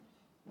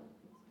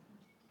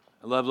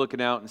I love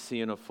looking out and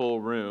seeing a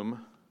full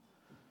room.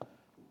 It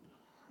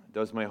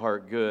does my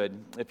heart good.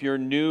 If you're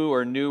new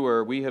or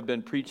newer, we have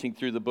been preaching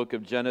through the book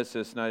of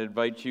Genesis, and I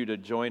invite you to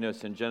join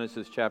us in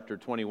Genesis chapter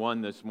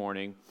 21 this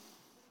morning.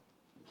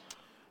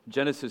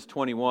 Genesis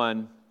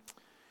 21.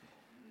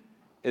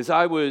 As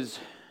I was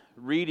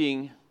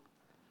reading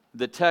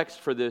the text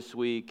for this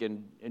week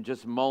and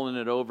just mulling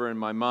it over in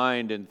my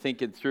mind and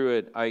thinking through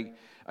it, I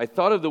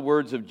thought of the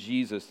words of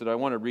Jesus that I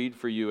want to read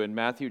for you in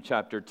Matthew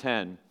chapter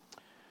 10.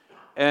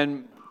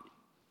 And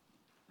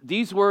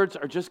these words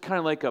are just kind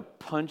of like a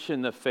punch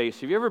in the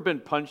face. Have you ever been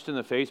punched in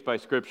the face by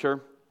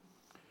Scripture?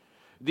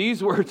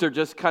 These words are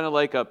just kind of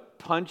like a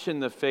punch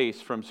in the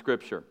face from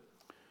Scripture.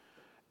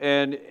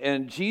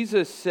 And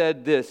Jesus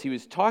said this. He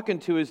was talking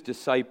to his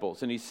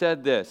disciples, and he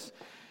said this,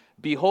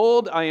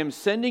 "Behold, I am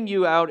sending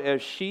you out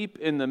as sheep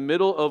in the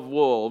middle of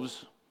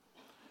wolves.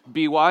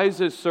 Be wise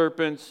as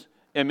serpents,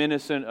 and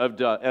innocent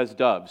as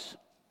doves."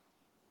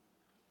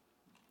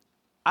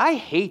 I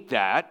hate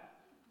that.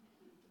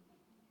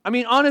 I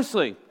mean,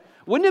 honestly,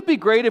 wouldn't it be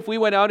great if we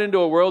went out into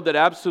a world that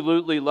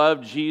absolutely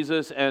loved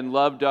Jesus and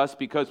loved us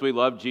because we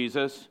love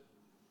Jesus?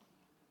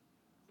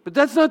 But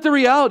that's not the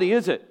reality,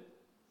 is it?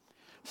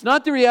 It's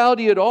not the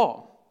reality at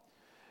all.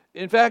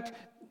 In fact,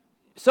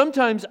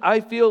 sometimes I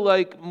feel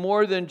like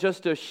more than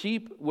just a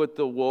sheep with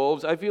the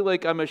wolves. I feel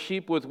like I'm a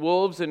sheep with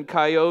wolves and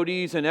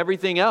coyotes and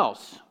everything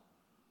else.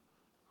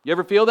 You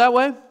ever feel that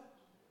way?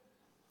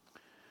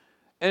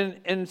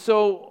 And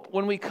so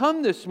when we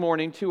come this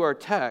morning to our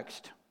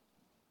text,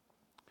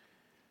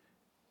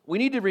 we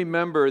need to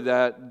remember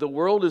that the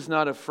world is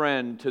not a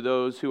friend to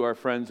those who are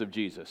friends of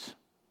Jesus.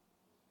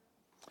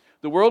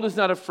 The world is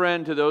not a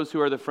friend to those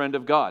who are the friend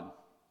of God.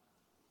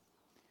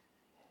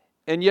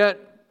 And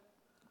yet,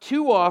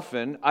 too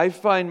often, I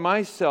find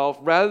myself,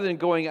 rather than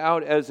going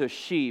out as a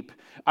sheep,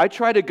 I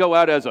try to go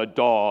out as a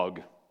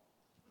dog.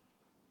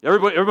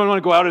 Everybody want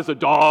to go out as a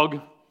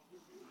dog?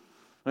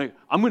 Like,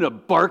 I'm going to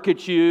bark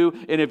at you,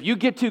 and if you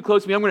get too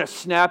close to me, I'm going to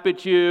snap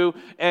at you.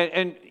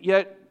 And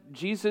yet,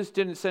 Jesus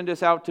didn't send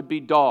us out to be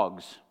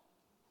dogs,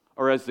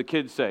 or as the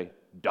kids say,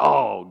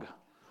 dog.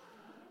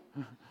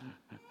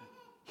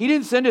 He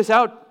didn't send us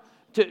out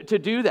to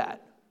do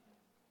that.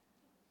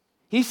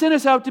 He sent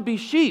us out to be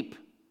sheep.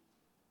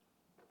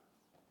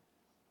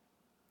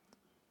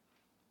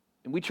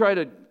 And we try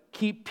to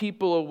keep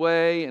people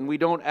away, and we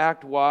don't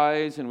act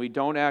wise, and we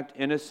don't act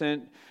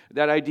innocent.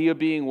 That idea of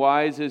being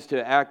wise is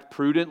to act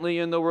prudently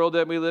in the world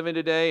that we live in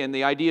today, and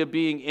the idea of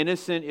being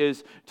innocent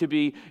is to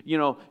be,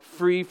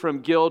 free from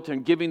guilt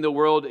and giving the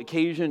world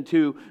occasion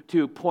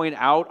to point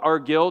out our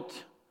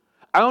guilt.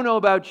 I don't know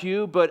about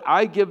you, but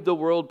I give the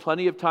world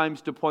plenty of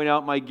times to point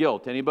out my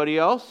guilt. Anybody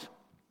else?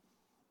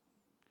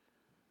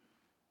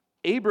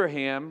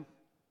 Abraham,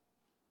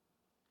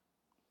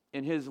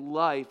 in his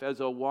life as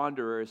a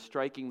wanderer, is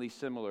strikingly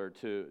similar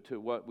to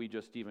what we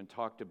just even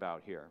talked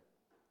about here.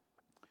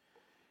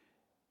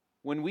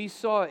 When we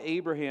saw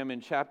Abraham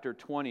in chapter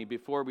 20,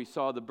 before we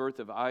saw the birth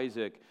of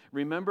Isaac,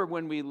 remember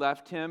when we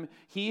left him?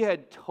 He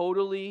had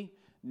totally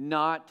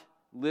not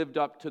lived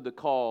up to the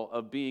call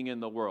of being in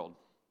the world.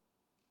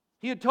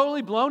 He had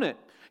totally blown it.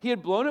 He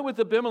had blown it with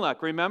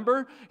Abimelech,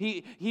 remember?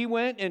 He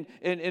went, and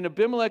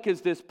Abimelech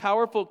is this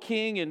powerful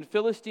king in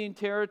Philistine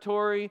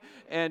territory,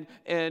 and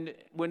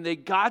when they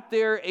got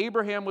there,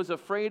 Abraham was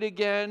afraid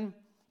again,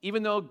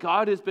 even though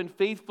God has been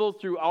faithful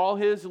through all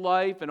his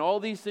life, and all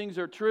these things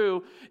are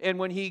true. And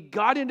when he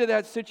got into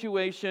that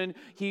situation,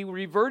 he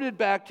reverted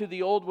back to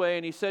the old way,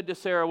 and he said to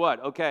Sarah,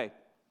 what? Okay,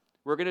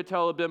 we're going to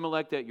tell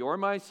Abimelech that you're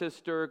my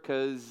sister,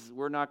 because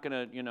we're not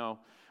going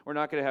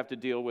to have to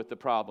deal with the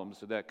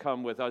problems that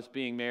come with us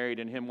being married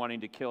and him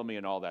wanting to kill me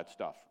and all that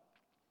stuff.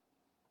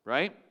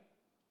 Right?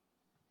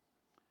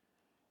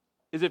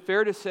 Is it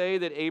fair to say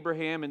that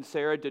Abraham and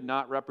Sarah did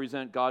not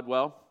represent God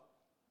well?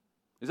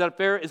 Is that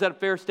a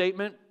fair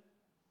statement?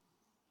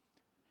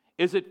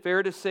 Is it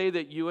fair to say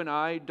that you and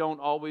I don't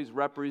always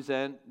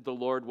represent the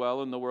Lord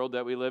well in the world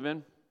that we live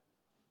in?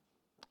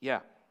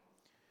 Yeah.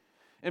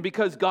 And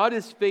because God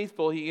is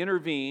faithful, He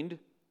intervened.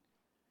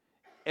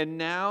 And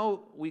now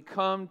we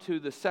come to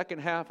the second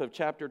half of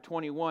chapter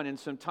 21, and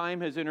some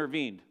time has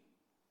intervened.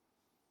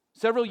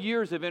 Several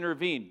years have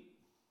intervened.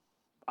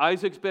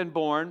 Isaac's been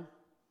born.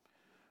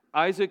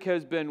 Isaac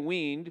has been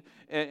weaned.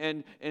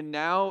 And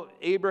now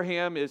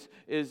Abraham is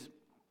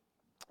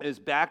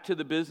back to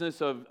the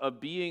business of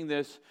being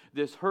this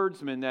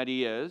herdsman that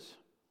he is.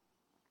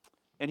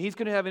 And he's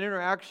going to have an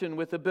interaction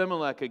with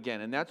Abimelech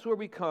again. And that's where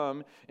we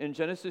come in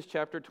Genesis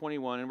chapter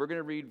 21. And we're going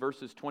to read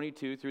verses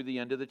 22 through the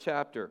end of the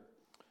chapter.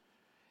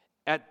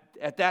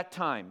 At that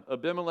time,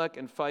 Abimelech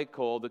and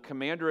Phicol, the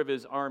commander of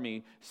his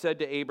army, said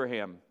to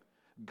Abraham,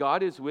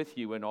 God is with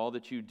you in all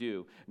that you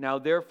do. Now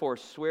therefore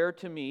swear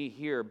to me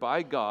here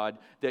by God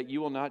that you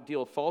will not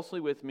deal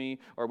falsely with me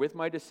or with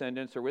my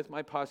descendants or with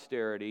my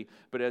posterity,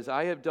 but as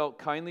I have dealt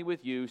kindly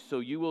with you, so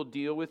you will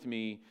deal with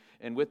me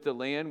and with the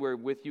land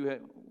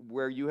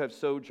where you have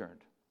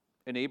sojourned.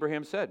 And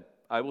Abraham said,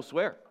 I will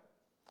swear.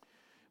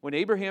 When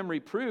Abraham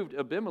reproved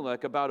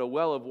Abimelech about a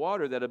well of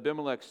water that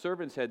Abimelech's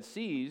servants had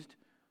seized,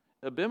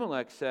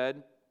 Abimelech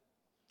said,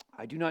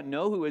 I do not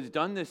know who has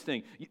done this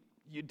thing.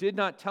 You did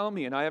not tell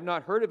me, and I have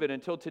not heard of it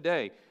until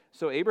today.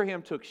 So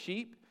Abraham took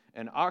sheep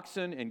and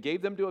oxen and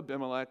gave them to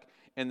Abimelech,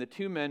 and the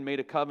two men made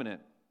a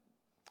covenant.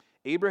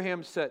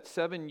 Abraham set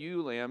 7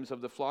 ewe lambs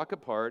of the flock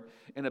apart,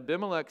 and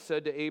Abimelech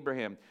said to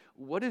Abraham,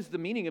 what is the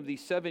meaning of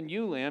these 7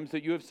 ewe lambs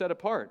that you have set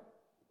apart?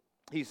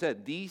 He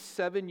said, these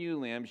 7 ewe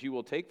lambs you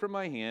will take from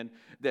my hand,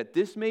 that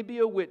this may be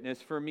a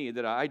witness for me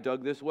that I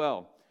dug this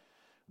well.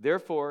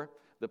 Therefore,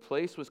 the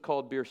place was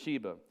called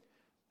Beersheba,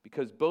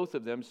 because both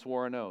of them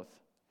swore an oath.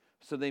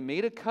 So they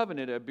made a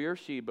covenant at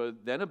Beersheba.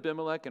 Then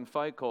Abimelech and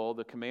Phicol,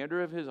 the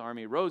commander of his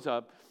army, rose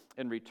up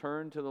and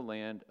returned to the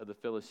land of the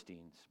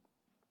Philistines.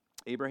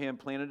 Abraham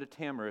planted a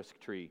tamarisk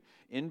tree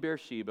in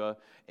Beersheba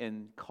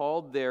and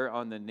called there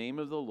on the name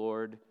of the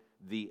Lord,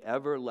 the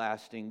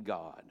everlasting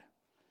God.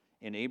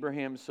 And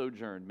Abraham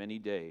sojourned many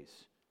days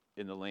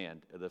in the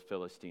land of the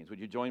Philistines. Would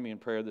you join me in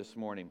prayer this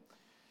morning?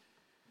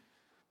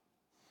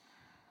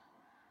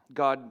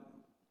 God,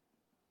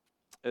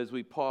 as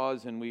we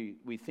pause and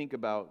we think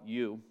about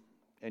you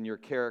and your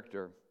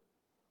character,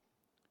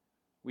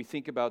 we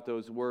think about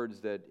those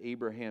words that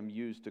Abraham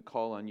used to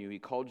call on you. He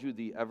called you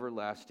the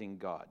everlasting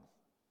God.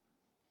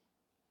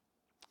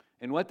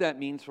 And what that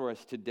means for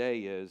us today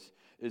is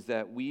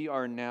that we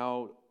are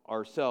now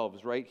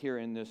ourselves, right here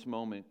in this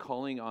moment,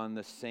 calling on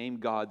the same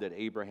God that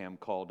Abraham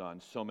called on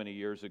so many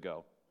years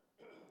ago.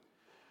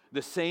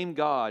 The same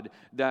God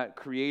that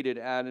created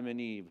Adam and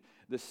Eve.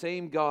 The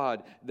same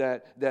God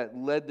that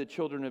led the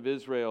children of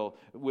Israel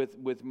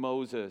with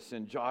Moses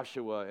and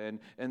Joshua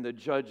and the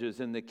judges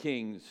and the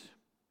kings.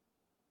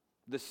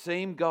 The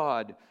same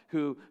God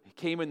who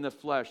came in the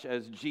flesh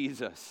as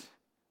Jesus,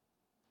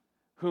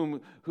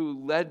 who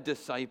led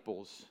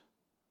disciples.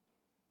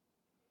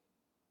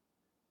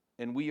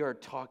 And we are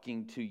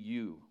talking to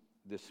you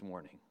this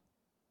morning.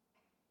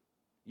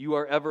 You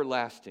are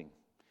everlasting.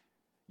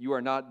 You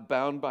are not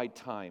bound by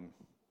time.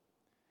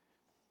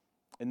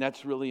 And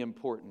that's really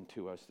important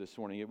to us this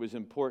morning. It was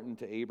important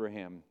to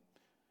Abraham.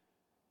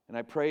 And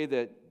I pray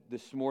that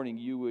this morning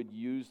you would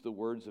use the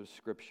words of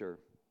Scripture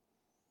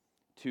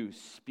to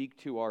speak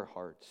to our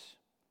hearts.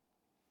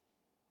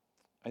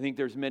 I think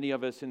there's many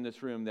of us in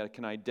this room that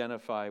can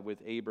identify with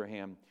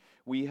Abraham.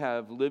 We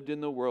have lived in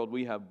the world.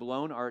 We have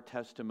blown our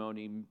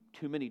testimony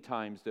too many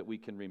times that we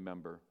can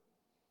remember.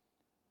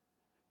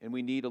 And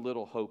we need a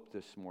little hope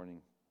this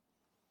morning.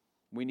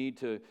 We need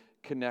to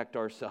connect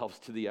ourselves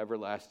to the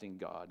everlasting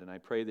God. And I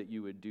pray that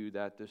you would do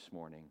that this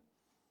morning.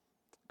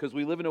 Because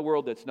we live in a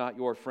world that's not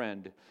your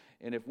friend.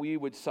 And if we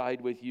would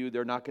side with you,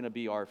 they're not going to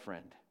be our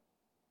friend.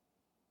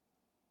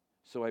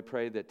 So I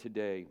pray that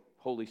today,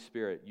 Holy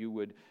Spirit, you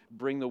would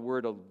bring the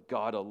Word of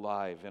God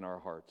alive in our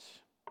hearts.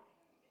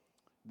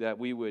 That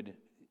we would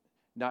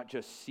not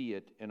just see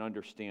it and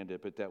understand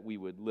it, but that we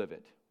would live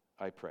it,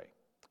 I pray.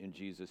 In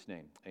Jesus'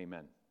 name,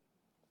 amen.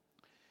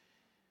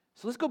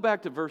 So let's go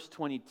back to verse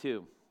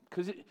 22.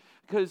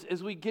 Because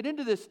as we get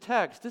into this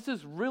text, this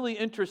is really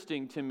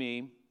interesting to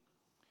me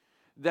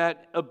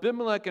that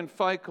Abimelech and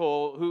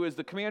Phicol, who is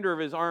the commander of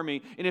his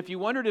army, and if you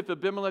wondered if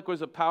Abimelech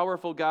was a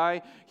powerful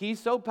guy, he's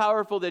so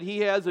powerful that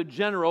he has a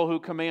general who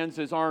commands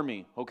his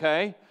army,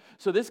 okay?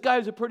 So this guy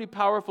is a pretty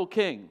powerful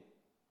king.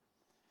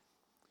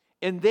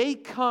 And they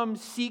come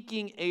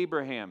seeking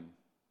Abraham.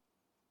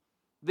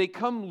 They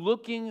come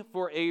looking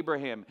for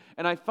Abraham.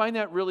 And I find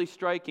that really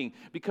striking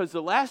because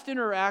the last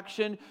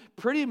interaction,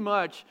 pretty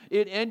much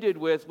it ended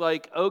with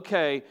like,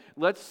 okay,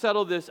 let's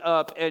settle this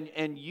up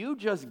and you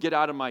just get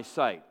out of my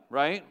sight,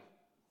 right?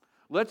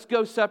 Let's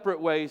go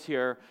separate ways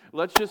here.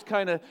 Let's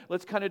kind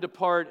of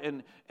depart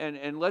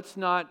and let's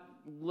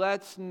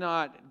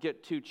not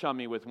get too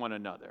chummy with one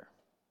another.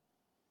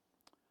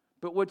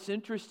 But what's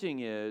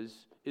interesting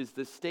is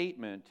the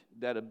statement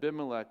that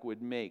Abimelech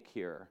would make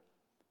here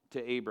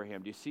to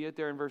Abraham. Do you see it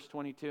there in verse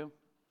 22?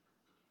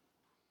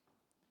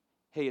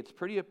 Hey, it's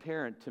pretty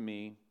apparent to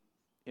me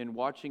in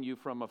watching you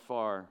from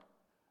afar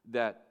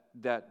that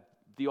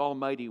the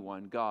Almighty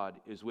One, God,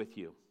 is with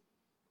you.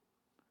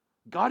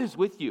 God is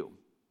with you.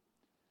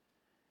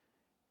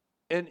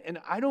 And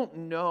I don't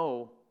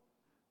know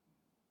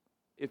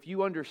if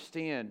you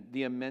understand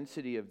the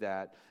immensity of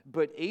that,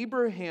 but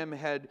Abraham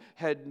had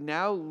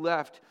now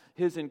left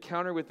his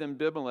encounter with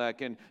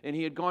Abimelech, and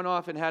he had gone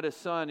off and had a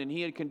son, and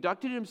he had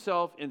conducted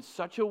himself in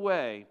such a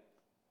way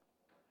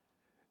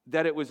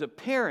that it was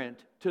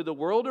apparent to the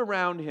world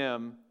around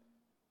him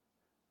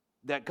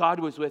that God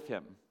was with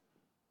him.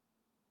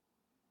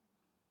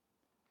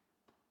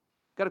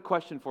 Got a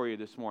question for you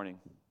this morning.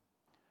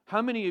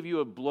 How many of you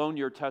have blown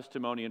your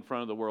testimony in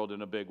front of the world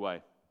in a big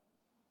way?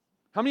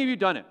 How many of you have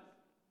done it?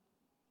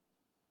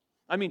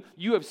 I mean,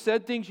 you have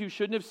said things you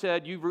shouldn't have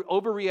said. You've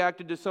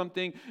overreacted to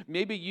something.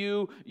 Maybe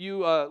you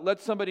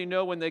let somebody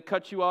know when they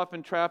cut you off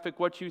in traffic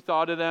what you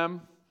thought of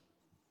them.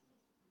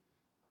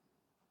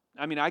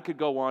 I mean, I could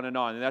go on,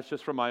 and that's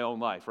just from my own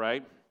life,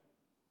 right?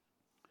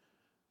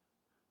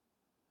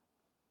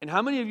 And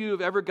how many of you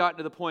have ever gotten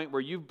to the point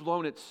where you've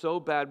blown it so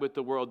bad with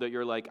the world that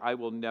you're like, I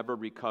will never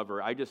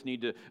recover. I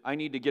need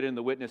to get in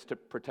the witness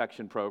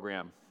protection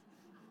program.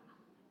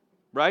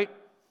 right?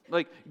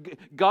 Like,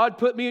 God,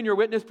 put me in your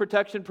witness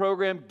protection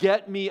program,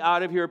 get me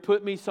out of here,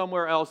 put me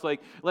somewhere else,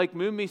 like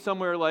move me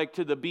somewhere like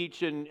to the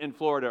beach in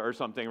Florida or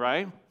something,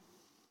 right?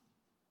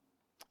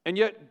 And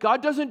yet,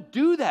 God doesn't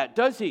do that,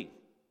 does he?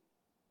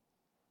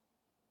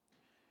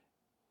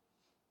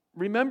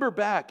 Remember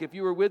back, if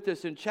you were with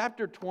us, in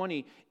chapter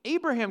 20,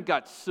 Abraham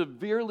got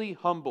severely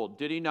humbled,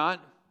 did he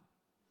not?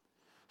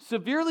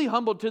 Severely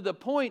humbled to the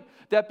point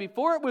that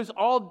before it was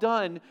all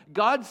done,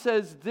 God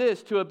says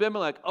this to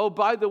Abimelech, oh,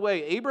 by the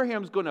way,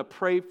 Abraham's going to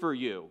pray for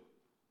you.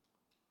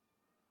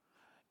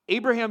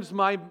 Abraham's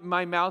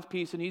my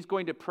mouthpiece, and he's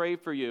going to pray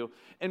for you.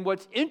 And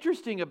what's really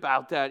interesting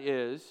about that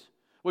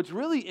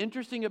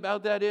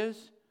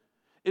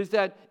is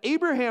that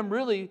Abraham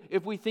really,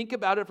 if we think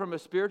about it from a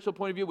spiritual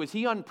point of view, was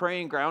he on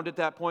praying ground at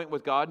that point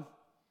with God?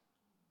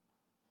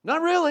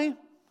 Not really.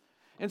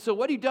 And so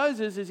what he does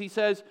is he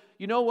says,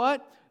 you know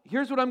what?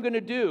 Here's what I'm going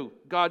to do,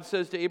 God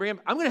says to Abraham.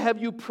 I'm going to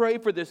have you pray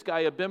for this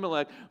guy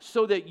Abimelech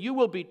so that you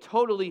will be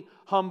totally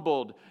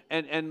humbled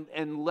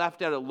and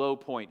left at a low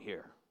point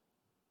here.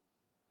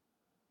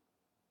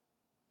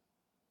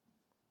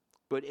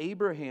 But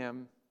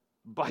Abraham,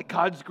 by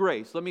God's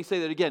grace, let me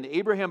say that again,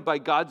 Abraham, by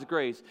God's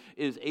grace,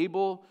 is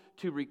able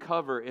to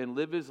recover and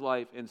live his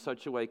life in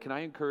such a way. Can I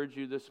encourage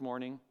you this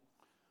morning?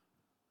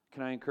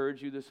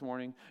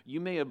 You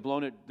may have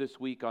blown it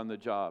this week on the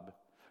job.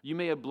 You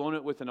may have blown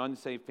it with an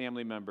unsafe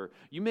family member.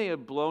 You may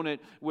have blown it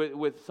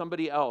with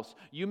somebody else.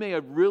 You may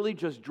have really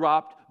just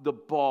dropped the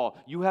ball.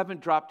 You haven't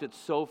dropped it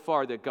so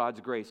far that God's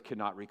grace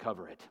cannot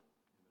recover it.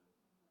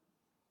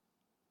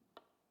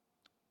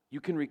 You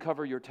can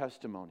recover your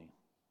testimony.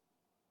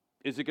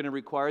 Is it going to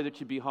require that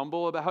you be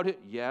humble about it?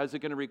 Yeah. Is it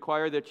going to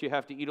require that you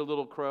have to eat a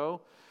little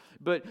crow?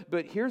 But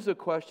here's a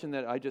question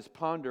that I just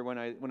ponder when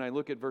I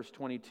look at verse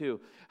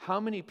 22. How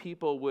many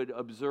people would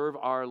observe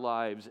our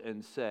lives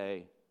and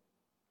say,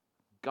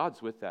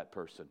 God's with that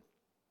person?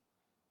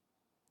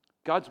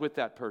 God's with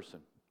that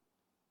person.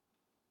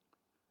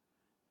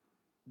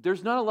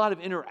 There's not a lot of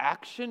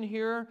interaction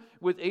here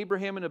with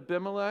Abraham and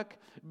Abimelech,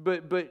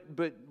 but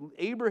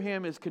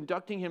Abraham is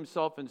conducting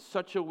himself in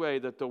such a way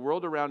that the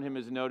world around him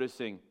is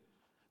noticing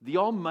the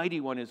Almighty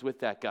One is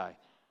with that guy.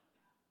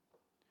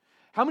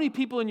 How many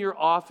people in your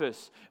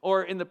office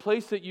or in the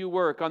place that you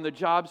work, on the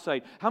job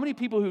site, how many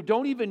people who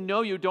don't even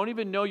know you, don't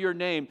even know your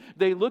name,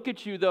 they look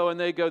at you though and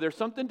they go, there's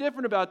something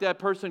different about that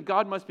person.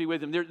 God must be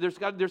with him. There's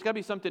got to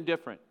be something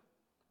different.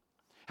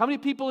 How many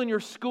people in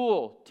your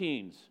school,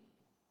 teens,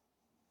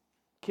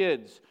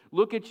 kids,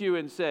 look at you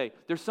and say,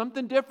 there's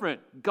something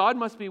different. God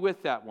must be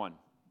with that one.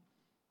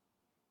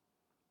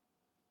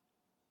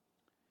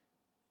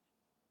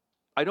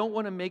 I don't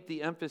want to make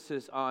the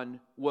emphasis on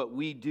what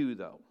we do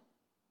though.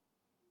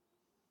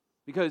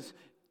 Because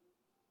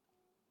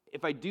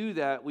if I do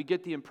that, we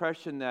get the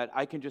impression that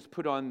I can just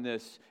put on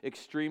this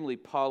extremely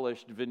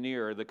polished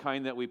veneer, the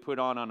kind that we put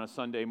on a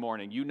Sunday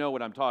morning. You know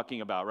what I'm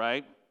talking about,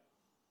 right?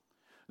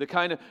 The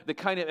kind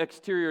of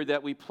exterior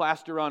that we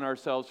plaster on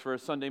ourselves for a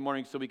Sunday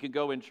morning so we can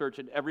go in church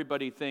and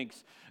everybody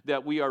thinks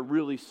that we are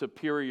really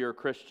superior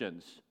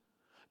Christians.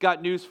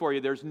 Got news for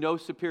you, there's no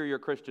superior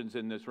Christians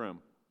in this room.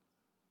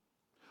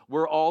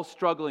 We're all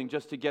struggling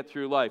just to get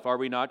through life. Are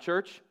we not,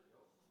 church?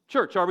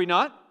 Church, are we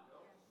not?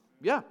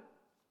 Yeah.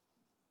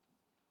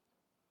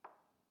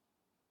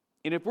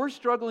 And if we're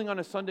struggling on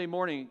a Sunday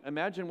morning,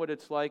 imagine what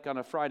it's like on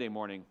a Friday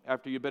morning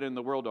after you've been in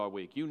the world all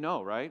week. You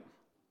know, right?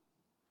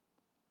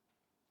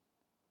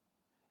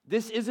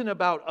 This isn't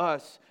about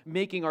us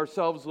making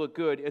ourselves look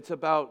good. It's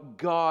about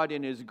God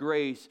and His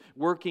grace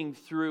working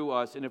through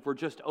us, and if we're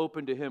just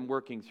open to Him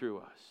working through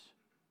us.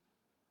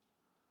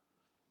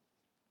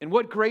 And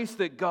what grace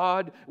that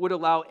God would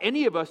allow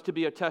any of us to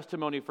be a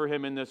testimony for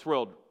Him in this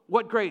world.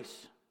 What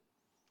grace?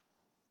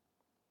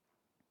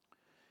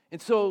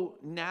 And so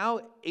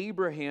now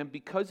Abraham,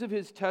 because of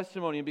his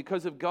testimony and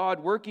because of God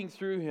working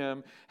through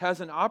him,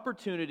 has an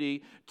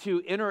opportunity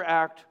to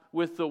interact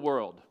with the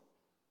world.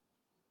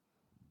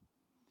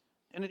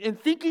 And in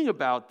thinking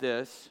about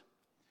this,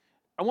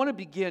 I want to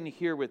begin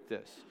here with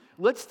this.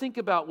 Let's think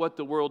about what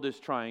the world is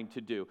trying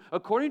to do.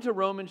 According to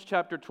Romans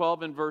chapter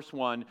 12 and verse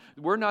 1,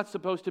 we're not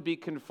supposed to be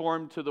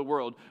conformed to the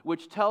world,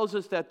 which tells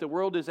us that the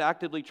world is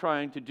actively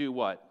trying to do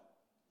what?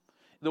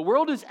 The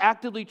world is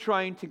actively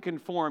trying to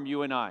conform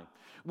you and I.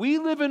 We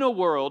live in a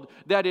world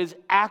that is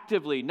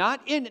actively,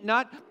 not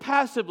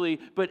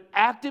passively, but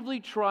actively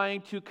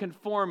trying to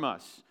conform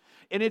us.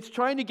 And it's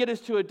trying to get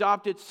us to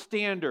adopt its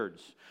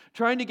standards,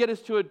 trying to get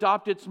us to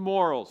adopt its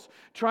morals,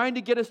 trying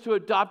to get us to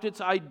adopt its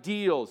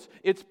ideals,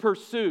 its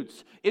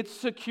pursuits, its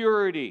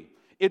security,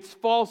 its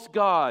false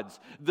gods,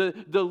 the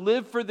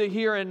live for the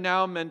here and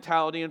now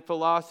mentality and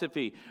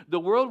philosophy. The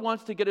world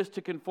wants to get us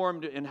to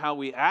conform in how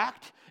we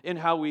act, in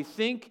how we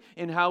think,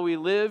 in how we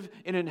live,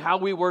 and in how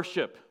we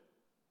worship.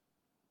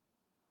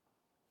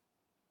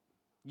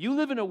 You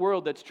live in a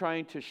world that's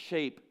trying to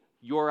shape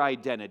your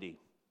identity.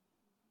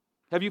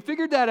 Have you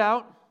figured that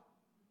out?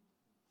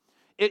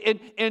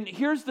 And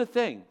here's the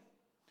thing.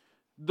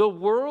 The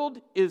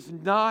world is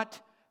not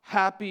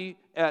happy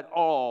at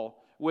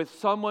all with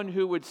someone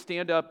who would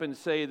stand up and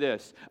say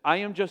this: I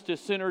am just a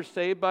sinner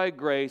saved by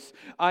grace.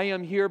 I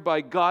am here by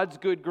God's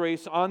good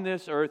grace on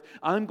this earth.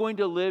 I'm going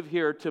to live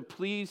here to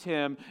please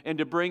Him and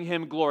to bring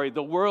Him glory.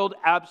 The world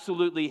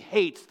absolutely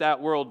hates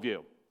that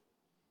worldview.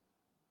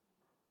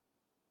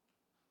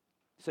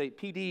 Say,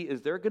 PD,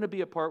 is there going to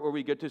be a part where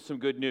we get to some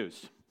good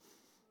news?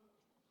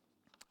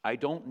 I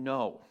don't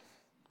know.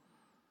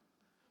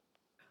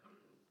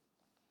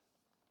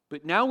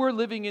 But now we're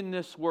living in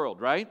this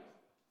world, right?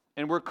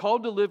 And we're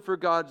called to live for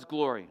God's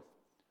glory.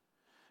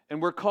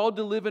 And we're called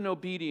to live in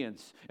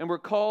obedience. And we're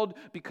called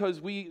because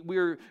we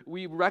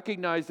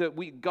recognize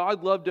that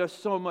God loved us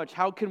so much.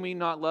 How can we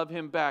not love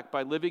Him back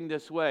by living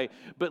this way?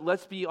 But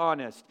let's be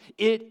honest.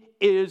 It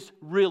is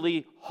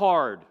really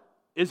hard.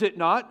 Is it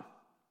not?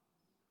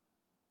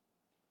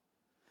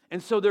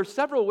 And so there's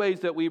several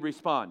ways that we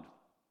respond.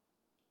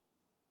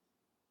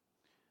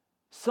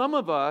 Some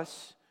of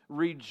us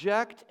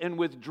reject and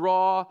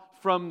withdraw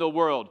from the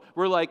world.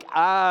 We're like,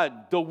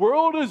 the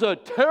world is a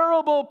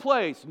terrible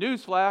place.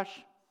 Newsflash.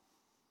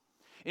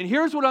 And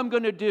here's what I'm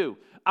going to do.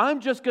 I'm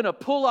just going to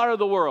pull out of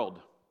the world.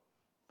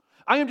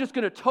 I am just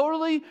going to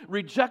totally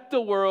reject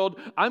the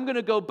world. I'm going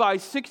to go buy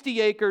 60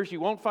 acres.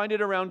 You won't find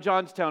it around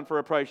Johnstown for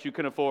a price you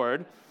can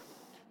afford.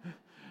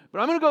 But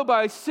I'm going to go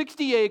buy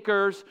 60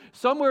 acres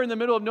somewhere in the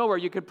middle of nowhere.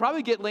 You could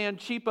probably get land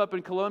cheap up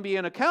in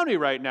Columbiana County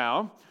right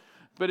now,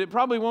 but it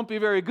probably won't be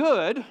very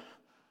good.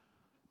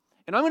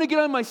 And I'm going to get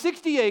on my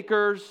 60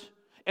 acres,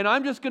 and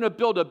I'm just going to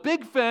build a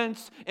big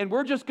fence, and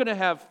we're just going to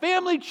have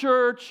family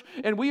church,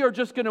 and we are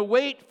just going to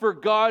wait for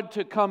God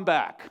to come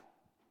back.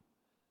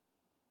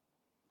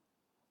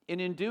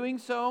 And in doing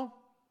so,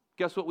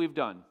 guess what we've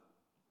done?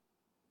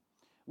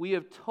 We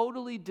have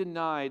totally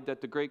denied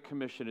that the Great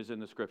Commission is in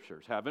the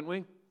Scriptures, haven't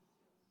we?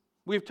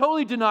 We've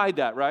totally denied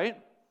that, right?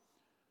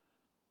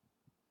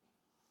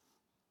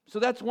 So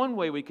that's one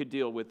way we could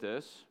deal with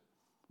this.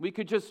 We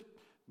could just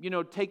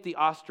take the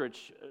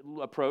ostrich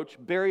approach,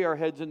 bury our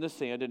heads in the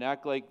sand and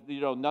act like,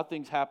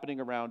 nothing's happening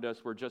around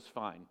us, we're just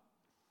fine.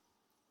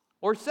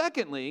 Or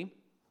secondly,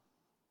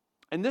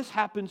 and this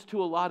happens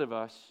to a lot of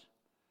us,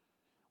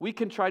 we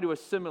can try to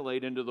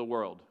assimilate into the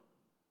world.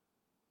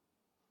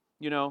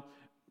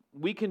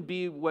 We can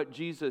be what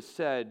Jesus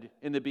said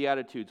in the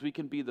Beatitudes. We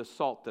can be the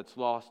salt that's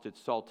lost its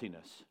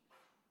saltiness.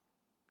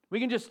 We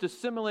can just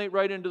assimilate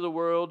right into the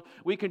world.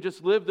 We can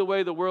just live the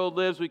way the world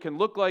lives. We can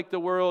look like the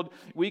world.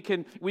 We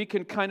can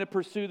kind of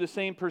pursue the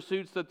same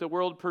pursuits that the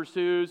world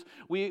pursues.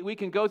 We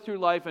can go through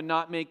life and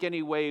not make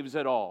any waves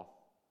at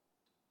all.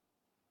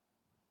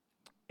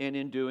 And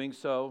in doing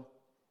so,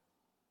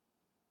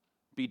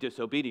 be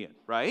disobedient,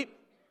 right?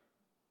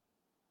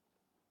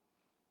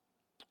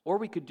 Or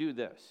we could do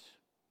this.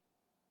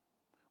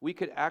 We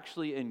could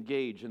actually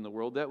engage in the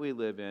world that we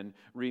live in,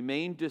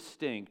 remain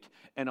distinct,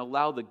 and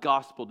allow the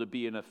gospel to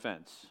be an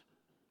offense.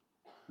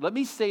 Let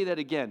me say that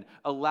again.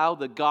 Allow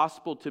the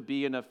gospel to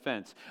be an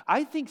offense.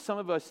 I think some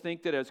of us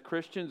think that as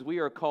Christians, we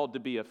are called to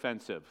be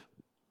offensive.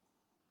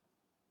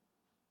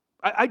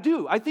 I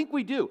do. I think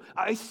we do.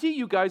 I see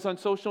you guys on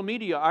social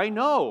media. I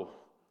know.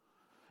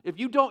 If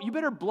you don't, you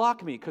better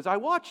block me because I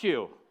watch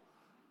you.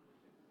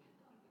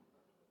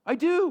 I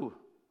do.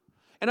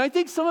 And I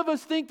think some of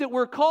us think that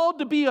we're called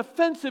to be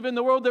offensive in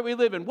the world that we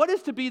live in. What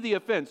is to be the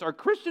offense? Are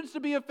Christians to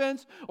be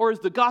offense, or is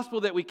the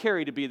gospel that we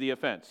carry to be the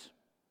offense?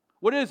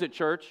 What is it,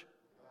 church?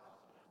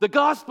 The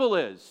gospel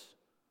is.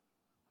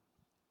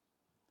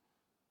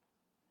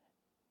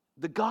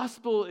 The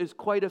gospel is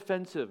quite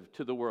offensive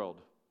to the world.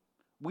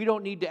 We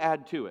don't need to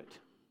add to it.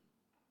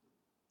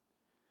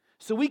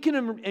 So we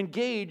can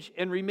engage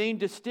and remain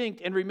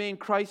distinct and remain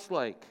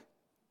Christ-like.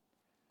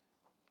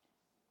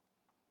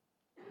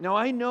 Now,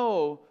 I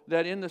know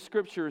that in the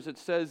Scriptures it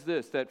says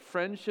this, that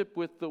friendship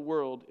with the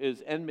world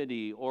is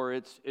enmity, or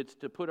it's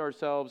to put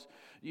ourselves,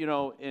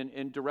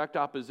 in direct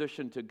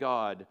opposition to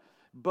God.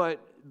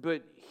 But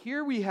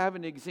here we have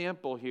an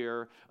example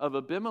here of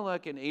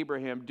Abimelech and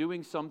Abraham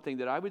doing something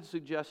that I would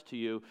suggest to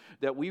you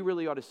that we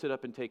really ought to sit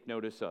up and take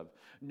notice of.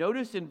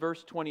 Notice in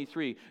verse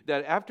 23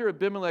 that after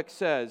Abimelech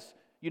says,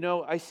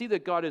 I see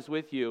that God is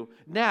with you.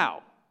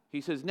 Now, he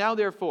says, now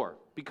therefore,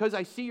 because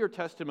I see your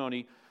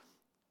testimony,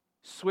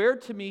 swear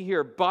to me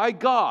here by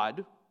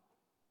God,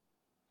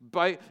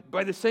 by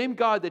the same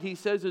God that he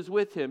says is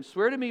with him,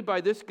 swear to me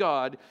by this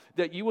God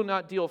that you will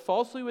not deal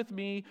falsely with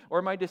me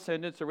or my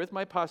descendants or with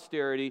my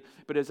posterity,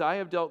 but as I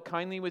have dealt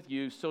kindly with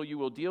you, so you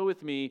will deal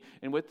with me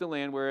and with the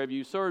land wherever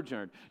you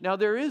sojourn. Now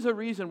there is a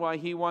reason why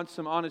he wants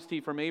some honesty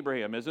from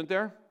Abraham, isn't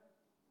there?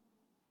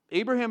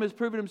 Abraham has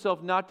proven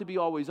himself not to be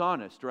always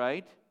honest,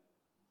 right?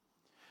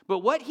 But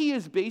what he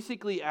is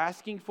basically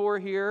asking for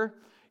here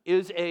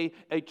is a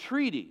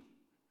treaty.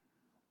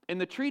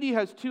 And the treaty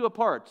has two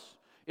parts.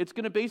 It's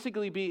going to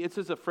basically be, it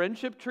says a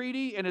friendship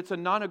treaty and it's a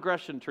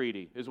non-aggression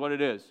treaty, is what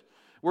it is.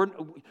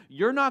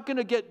 You're not going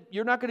to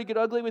get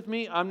ugly with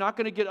me. I'm not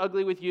going to get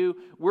ugly with you.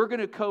 We're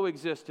going to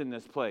coexist in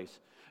this place.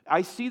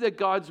 I see that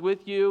God's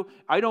with you.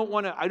 I don't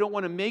want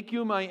to make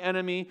you my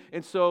enemy,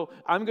 and so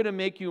I'm going to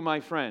make you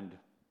my friend.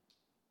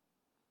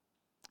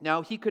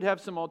 Now, he could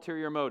have some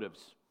ulterior motives.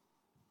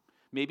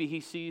 Maybe he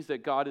sees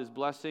that God is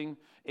blessing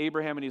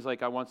Abraham and he's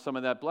like, I want some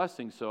of that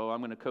blessing, so I'm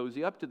going to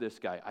cozy up to this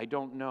guy. I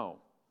don't know.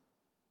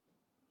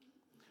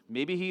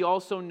 Maybe he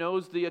also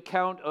knows the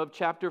account of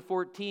chapter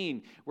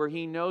 14, where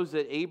he knows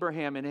that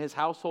Abraham and his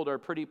household are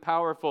pretty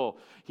powerful.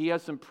 He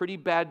has some pretty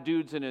bad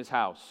dudes in his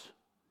house.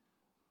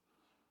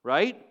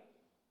 Right?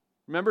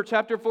 Remember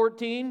chapter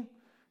 14?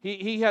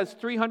 He has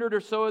 300 or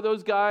so of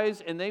those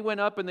guys, and they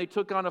went up and they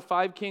took on a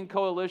 5-king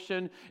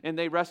coalition, and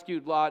they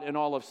rescued Lot and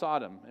all of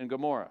Sodom and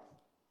Gomorrah.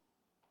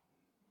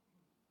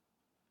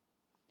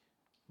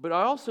 But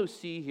I also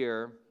see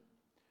here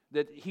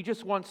that he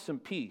just wants some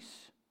peace.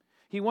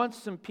 He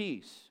wants some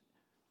peace.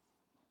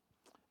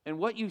 And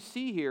what you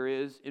see here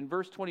is, in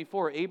verse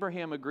 24,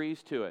 Abraham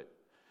agrees to it.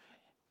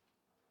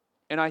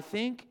 And I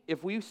think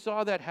if we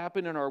saw that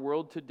happen in our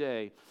world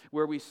today,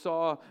 where we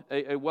saw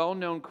a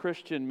well-known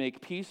Christian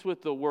make peace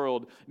with the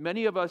world,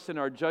 many of us in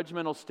our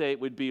judgmental state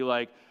would be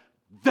like,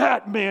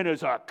 that man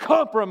is a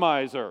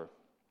compromiser.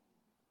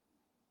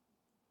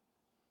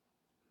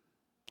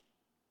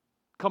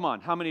 Come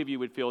on, how many of you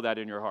would feel that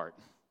in your heart?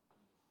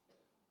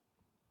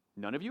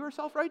 None of you are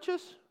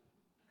self-righteous?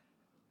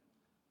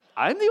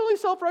 I'm the only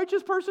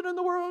self-righteous person in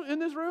the world, in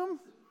this room?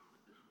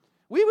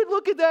 We would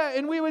look at that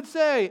and we would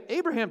say,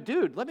 Abraham,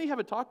 dude, let me have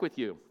a talk with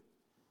you.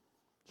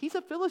 He's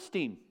a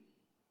Philistine.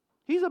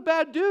 He's a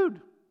bad dude.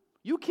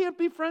 You can't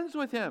be friends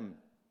with him.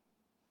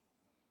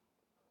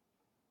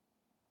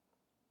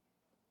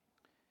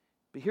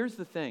 But here's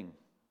the thing.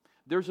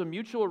 There's a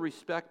mutual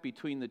respect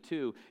between the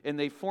two, and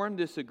they formed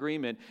this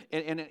agreement.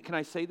 And can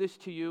I say this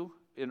to you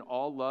in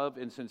all love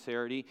and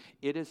sincerity?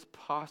 It is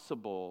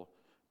possible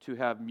to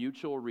have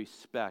mutual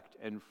respect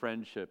and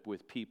friendship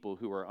with people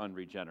who are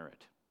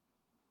unregenerate.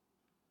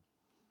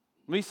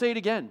 Let me say it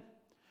again.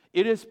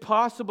 It is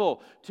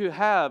possible to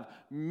have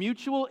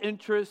mutual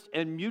interest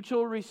and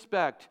mutual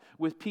respect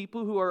with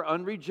people who are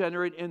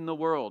unregenerate in the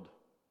world.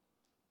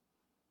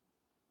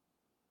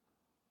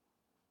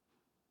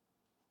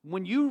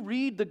 When you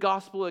read the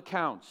gospel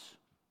accounts,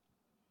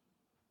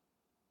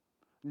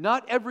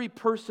 not every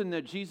person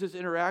that Jesus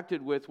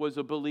interacted with was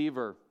a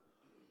believer.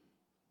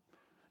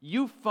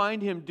 You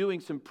find him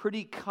doing some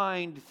pretty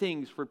kind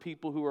things for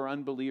people who are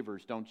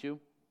unbelievers, don't you?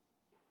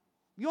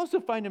 You also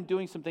find him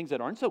doing some things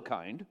that aren't so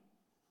kind,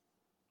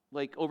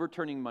 like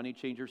overturning money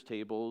changers'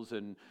 tables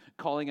and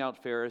calling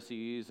out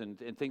Pharisees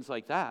and things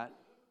like that.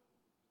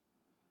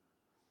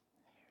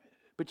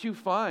 But you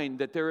find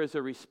that there is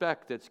a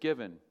respect that's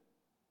given.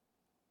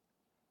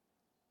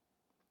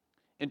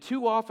 And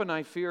too often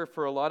I fear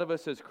for a lot of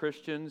us as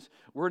Christians,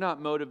 we're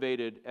not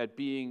motivated at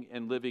being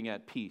and living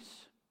at peace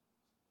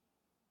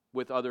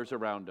with others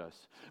around us.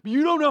 But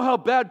you don't know how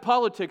bad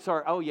politics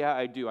are. Oh yeah,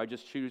 I do. I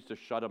just choose to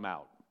shut them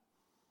out.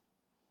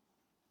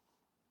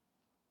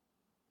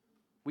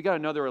 We got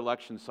another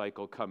election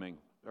cycle coming.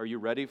 Are you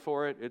ready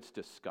for it? It's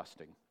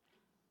disgusting.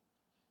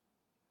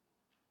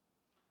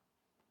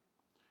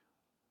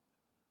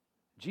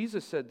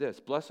 Jesus said this,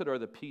 blessed are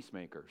the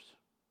peacemakers.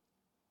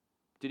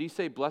 Did he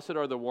say, blessed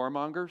are the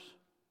warmongers?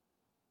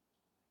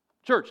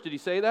 Church, did he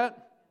say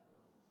that?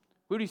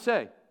 Who did he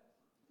say?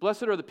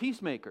 Blessed are the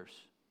peacemakers.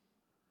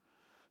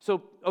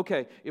 So,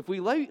 okay, if we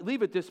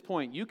leave at this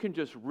point, you can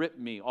just rip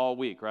me all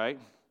week, right?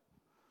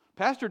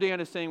 Pastor Dan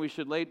is saying we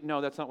should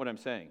no, that's not what I'm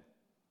saying.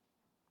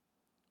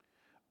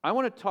 I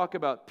want to talk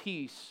about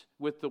peace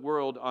with the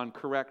world on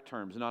correct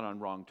terms, not on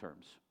wrong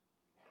terms.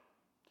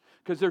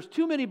 Because there's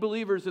too many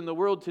believers in the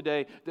world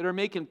today that are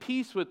making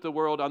peace with the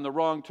world on the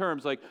wrong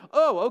terms. Like,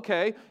 oh,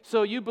 okay,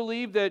 so you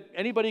believe that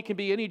anybody can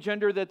be any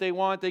gender that they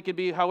want, they can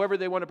be however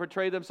they want to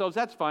portray themselves,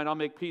 that's fine, I'll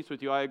make peace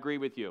with you, I agree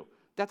with you.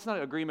 That's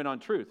not agreement on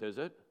truth, is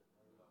it?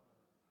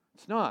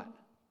 It's not.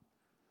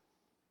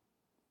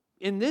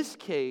 In this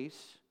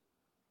case,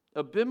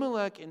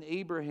 Abimelech and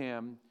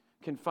Abraham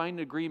can find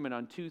agreement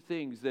on two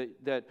things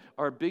that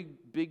are big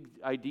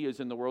ideas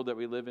in the world that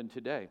we live in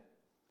today.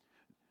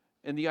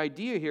 And the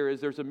idea here is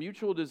there's a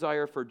mutual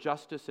desire for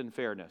justice and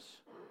fairness.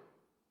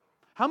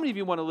 How many of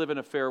you want to live in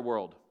a fair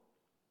world?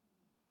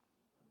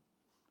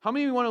 How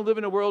many of you want to live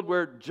in a world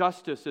where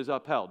justice is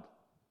upheld?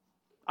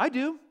 I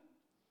do.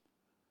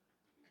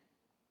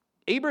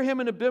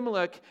 Abraham and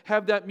Abimelech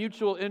have that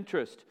mutual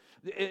interest.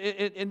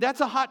 And that's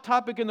a hot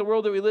topic in the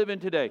world that we live in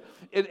today.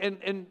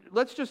 And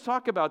let's just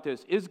talk about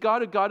this. Is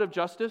God a God of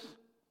justice?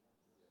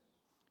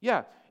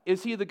 Yeah.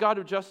 Is he the God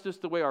of justice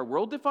the way our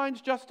world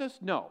defines justice?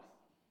 No.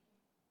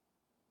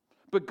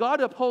 But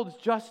God upholds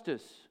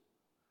justice.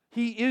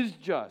 He is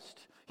just.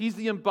 He's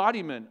the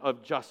embodiment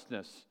of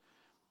justness.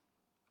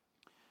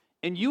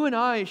 And you and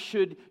I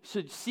should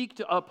seek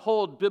to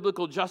uphold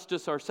biblical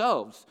justice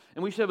ourselves.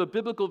 And we should have a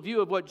biblical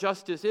view of what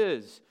justice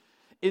is.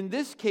 In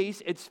this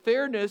case, it's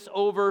fairness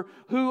over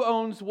who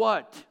owns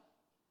what.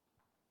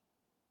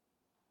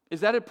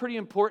 Is that a pretty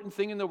important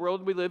thing in the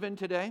world we live in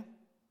today?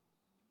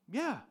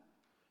 Yeah.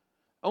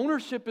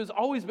 Ownership has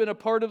always been a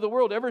part of the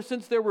world. Ever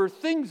since there were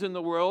things in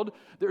the world,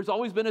 there's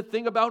always been a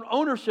thing about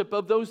ownership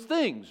of those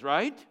things,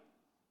 right?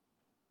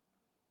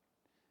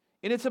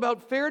 And it's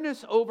about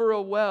fairness over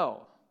a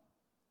well.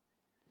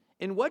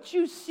 And what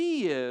you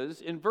see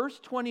is, in verse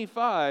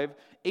 25,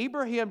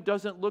 Abraham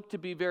doesn't look to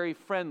be very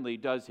friendly,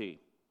 does he?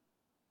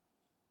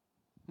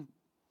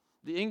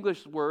 The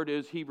English word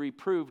is he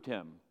reproved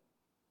him.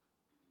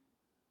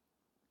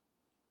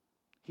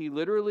 He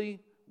literally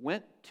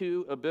went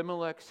to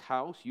Abimelech's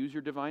house, use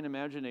your divine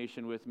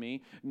imagination with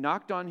me,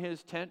 knocked on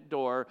his tent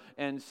door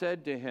and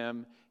said to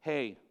him,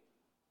 hey,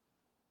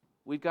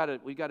 we've got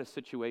a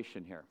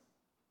situation here.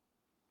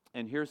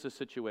 And here's the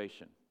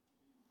situation.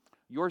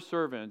 Your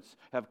servants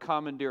have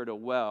commandeered a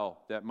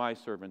well that my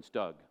servants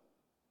dug.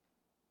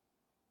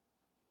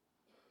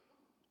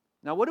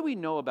 Now, what do we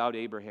know about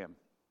Abraham?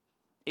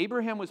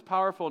 Abraham was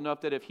powerful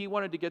enough that if he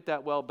wanted to get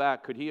that well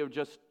back, could he have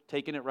just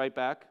taken it right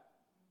back?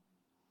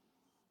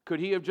 Could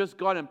he have just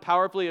gone and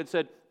powerfully and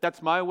said,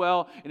 that's my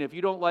well, and if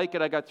you don't like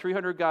it, I got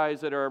 300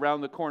 guys that are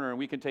around the corner and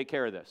we can take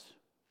care of this?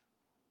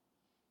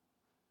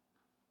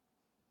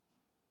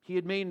 He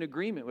had made an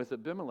agreement with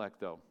Abimelech,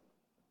 though.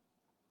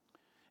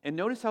 And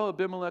notice how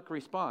Abimelech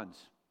responds.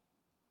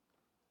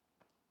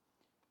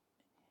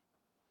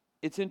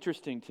 It's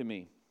interesting to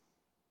me.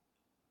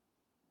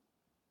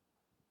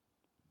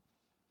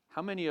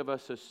 How many of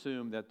us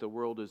assume that the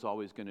world is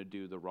always going to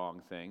do the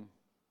wrong thing?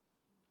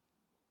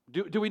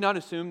 Do we not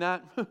assume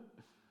that?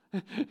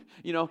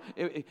 You know,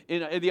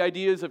 in the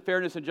ideas of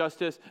fairness and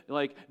justice,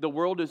 like the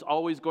world is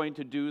always going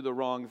to do the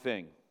wrong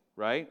thing,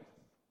 right?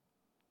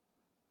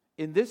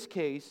 In this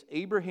case,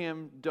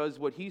 Abraham does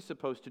what he's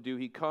supposed to do.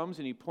 He comes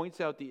and he points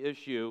out the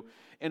issue,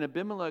 and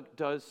Abimelech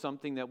does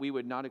something that we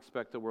would not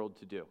expect the world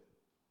to do.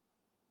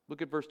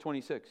 Look at verse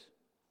 26.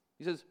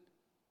 He says,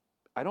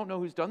 I don't know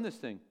who's done this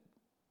thing.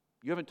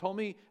 You haven't told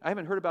me? I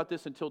haven't heard about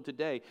this until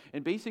today.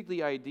 And basically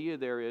the idea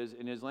there is,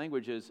 in his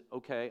language is,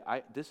 okay,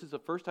 this is the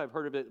first I've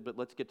heard of it, but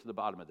let's get to the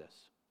bottom of this.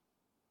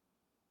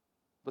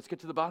 Let's get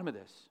to the bottom of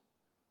this.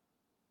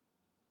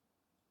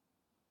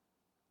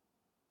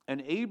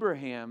 And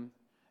Abraham,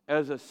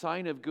 as a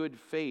sign of good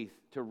faith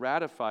to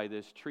ratify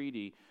this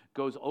treaty,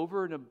 goes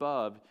over and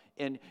above.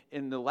 And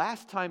in the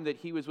last time that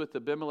he was with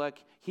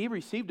Abimelech, he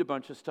received a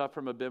bunch of stuff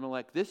from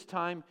Abimelech. This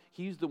time,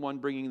 he's the one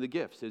bringing the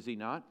gifts, is he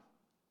not?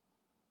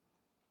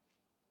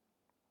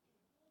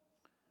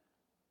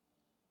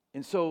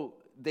 And so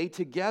they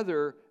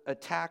together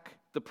attack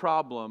the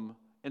problem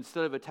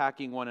instead of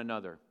attacking one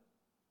another.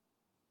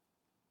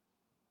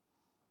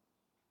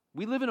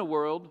 We live in a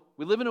world,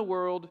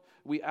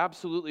 we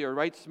absolutely are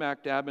right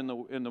smack dab in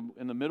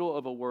the middle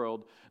of a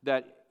world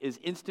that is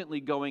instantly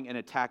going and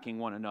attacking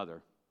one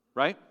another,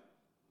 right?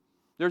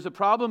 There's a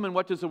problem, and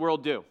what does the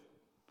world do?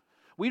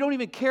 We don't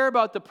even care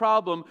about the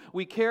problem.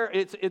 We care.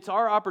 It's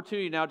our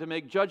opportunity now to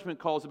make judgment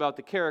calls about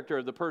the character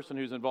of the person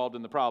who's involved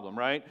in the problem,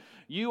 right?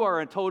 You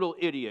are a total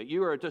idiot.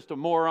 You are just a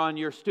moron.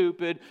 You're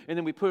stupid. And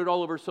then we put it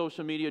all over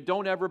social media.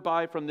 Don't ever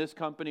buy from this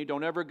company.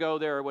 Don't ever go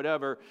there or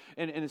whatever.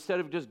 And instead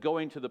of just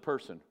going to the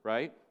person,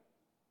 right?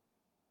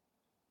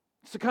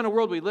 It's the kind of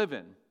world we live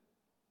in.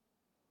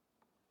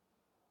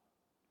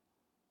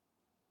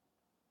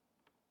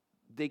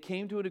 They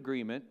came to an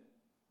agreement.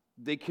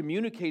 They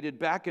communicated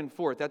back and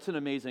forth. That's an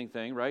amazing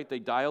thing, right? They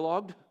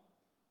dialogued.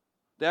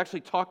 They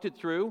actually talked it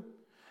through.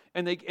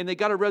 And they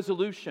got a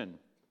resolution.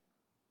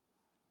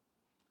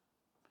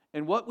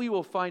 And what we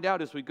will find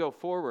out as we go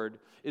forward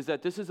is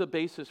that this is a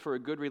basis for a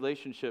good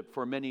relationship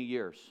for many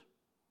years.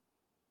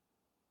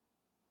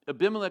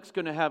 Abimelech's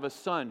going to have a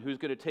son who's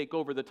going to take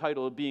over the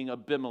title of being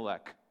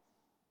Abimelech.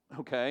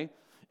 Okay?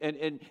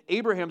 And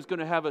Abraham's going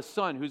to have a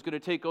son who's going to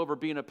take over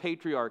being a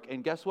patriarch.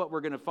 And guess what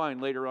we're going to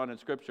find later on in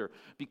Scripture?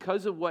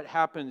 Because of what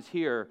happens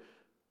here,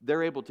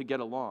 they're able to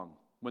get along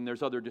when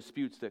there's other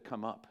disputes that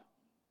come up.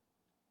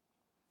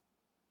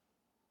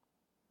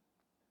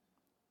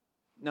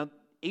 Now,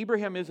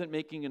 Abraham isn't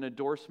making an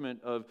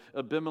endorsement of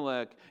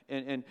Abimelech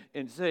and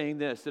saying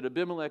this, that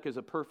Abimelech is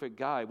a perfect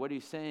guy. What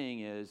he's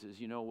saying is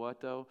you know what,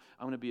 though?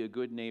 I'm going to be a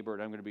good neighbor,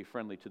 and I'm going to be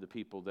friendly to the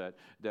people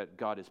that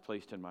God has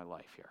placed in my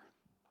life here.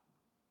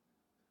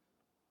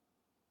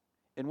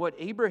 And what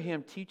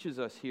Abraham teaches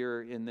us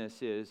here in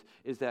this is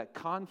that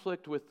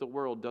conflict with the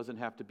world doesn't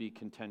have to be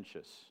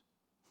contentious.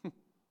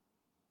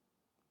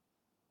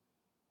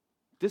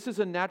 This is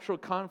a natural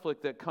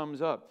conflict that comes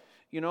up.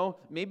 You know,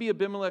 maybe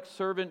Abimelech's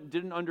servant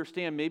didn't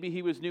understand. Maybe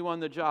he was new on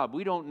the job.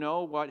 We don't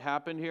know what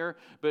happened here.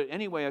 But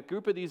anyway, a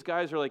group of these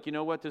guys are like, you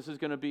know what, this is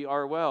going to be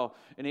our well.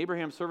 And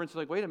Abraham's servant's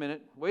like, wait a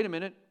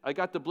minute. I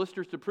got the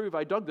blisters to prove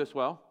I dug this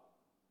well.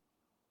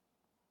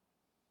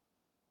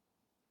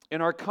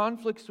 And our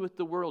conflicts with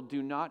the world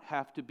do not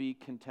have to be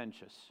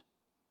contentious.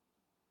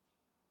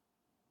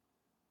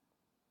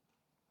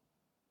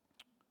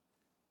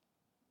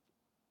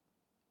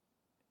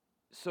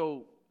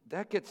 So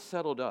that gets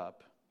settled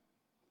up.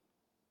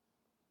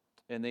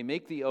 And they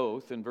make the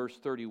oath in verse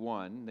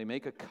 31. They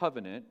make a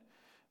covenant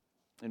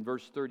in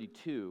verse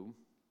 32.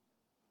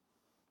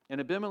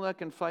 And Abimelech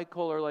and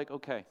Phicol are like,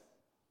 okay,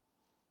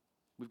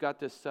 we've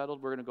got this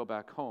settled. We're going to go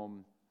back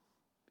home.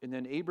 And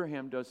then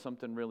Abraham does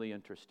something really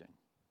interesting.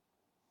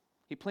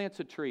 He plants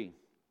a tree.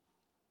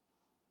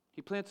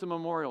 He plants a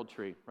memorial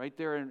tree right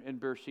there in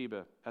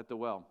Beersheba at the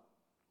well.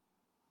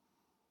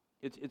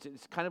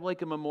 It's kind of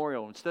like a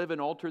memorial. Instead of an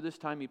altar this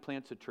time, he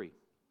plants a tree.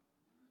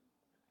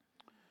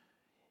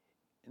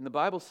 And the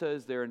Bible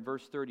says there in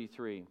verse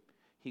 33,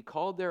 he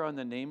called there on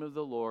the name of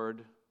the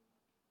Lord,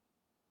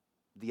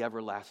 the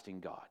everlasting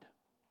God.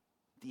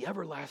 The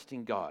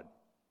everlasting God.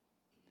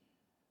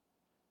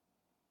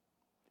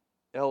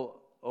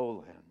 El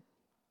Olam.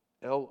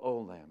 El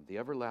Olam, the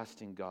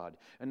everlasting God.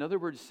 In other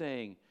words,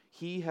 saying,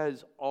 he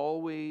has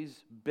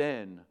always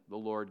been the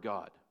Lord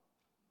God.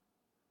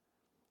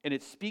 And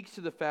it speaks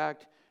to the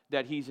fact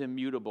that he's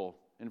immutable.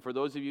 And for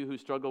those of you who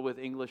struggle with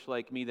English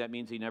like me, that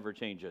means he never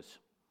changes.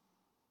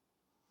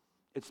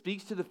 It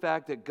speaks to the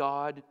fact that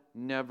God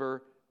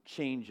never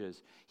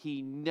changes.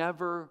 He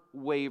never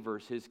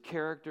wavers. His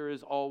character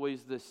is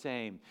always the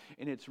same.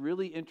 And it's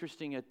really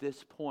interesting at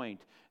this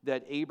point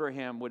that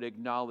Abraham would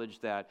acknowledge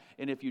that.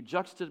 And if you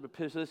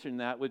juxtaposition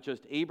that with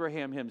just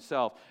Abraham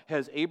himself,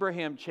 has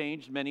Abraham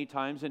changed many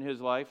times in his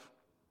life?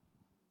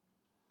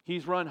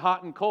 He's run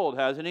hot and cold,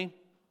 hasn't he?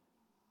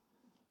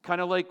 Kind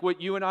of like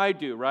what you and I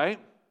do, right?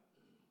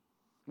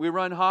 We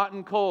run hot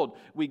and cold.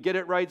 We get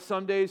it right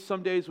some days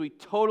we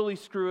totally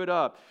screw it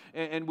up.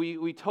 And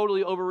we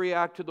totally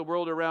overreact to the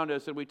world around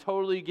us, and we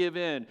totally give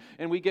in,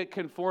 and we get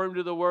conformed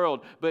to the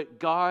world. But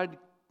God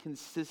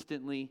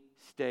consistently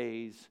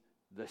stays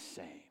the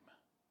same.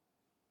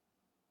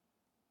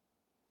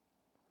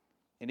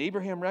 And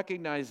Abraham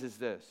recognizes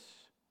this.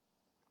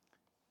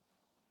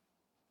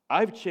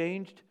 I've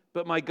changed,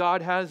 but my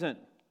God hasn't.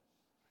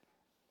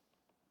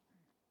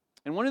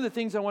 And one of the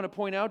things I want to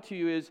point out to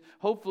you is,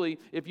 hopefully,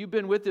 if you've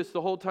been with us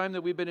the whole time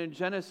that we've been in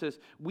Genesis,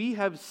 we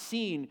have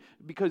seen,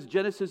 because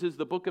Genesis is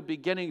the book of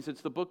beginnings, it's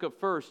the book of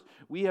first,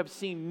 we have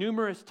seen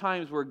numerous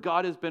times where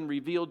God has been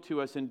revealed to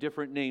us in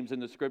different names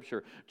in the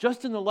Scripture.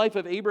 Just in the life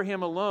of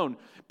Abraham alone,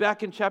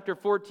 back in chapter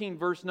 14,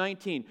 verse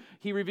 19,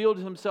 he revealed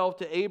himself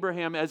to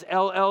Abraham as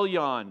El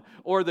Elyon,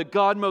 or the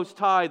God Most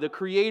High, the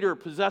Creator,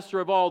 possessor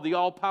of all, the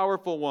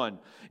all-powerful one.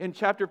 In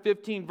chapter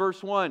 15,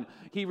 verse 1,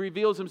 he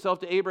reveals himself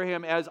to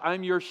Abraham as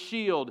I'm your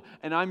shield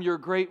and I'm your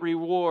great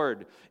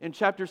reward. In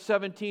chapter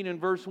 17 and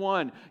verse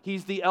 1,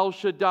 he's the El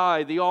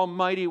Shaddai, the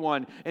Almighty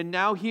One. And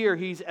now here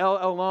he's El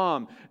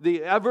Elam,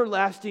 the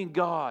everlasting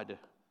God.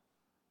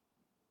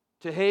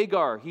 To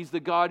Hagar, he's the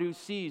God who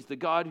sees, the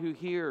God who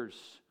hears.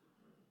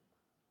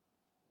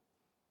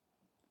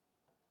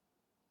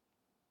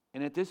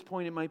 And at this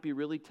point, it might be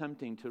really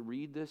tempting to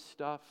read this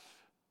stuff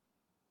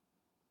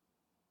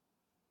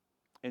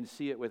and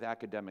see it with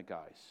academic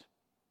eyes,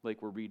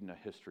 like we're reading a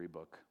history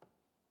book.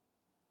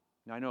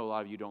 Now, I know a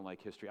lot of you don't like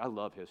history. I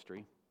love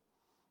history.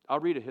 I'll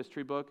read a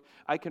history book.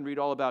 I can read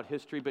all about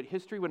history, but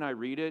history, when I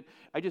read it,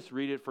 I just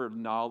read it for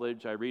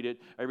knowledge. I read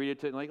it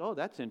to like, oh,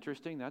 that's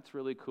interesting. That's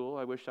really cool.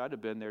 I wish I'd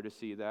have been there to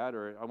see that.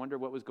 Or I wonder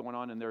what was going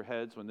on in their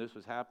heads when this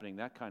was happening,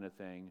 that kind of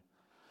thing.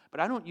 But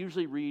I don't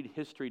usually read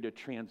history to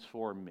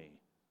transform me.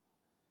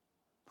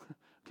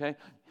 Okay?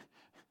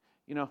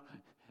 You know,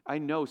 I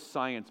know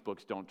science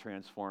books don't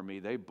transform me.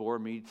 They bore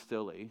me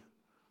silly.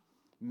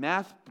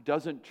 Math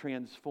doesn't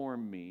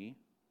transform me.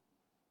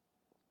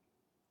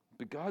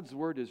 But God's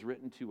Word is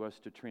written to us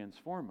to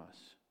transform us,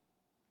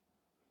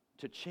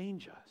 to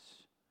change us.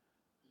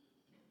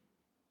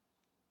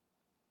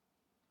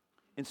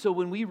 And so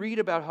when we read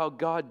about how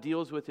God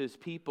deals with His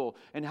people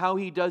and how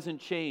He doesn't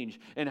change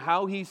and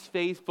how He's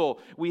faithful,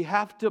 we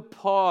have to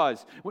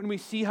pause. When we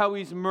see how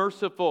He's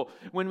merciful,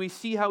 when we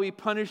see how He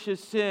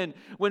punishes sin,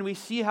 when we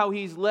see how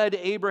He's led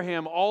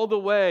Abraham all the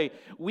way,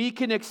 we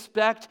can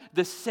expect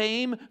the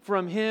same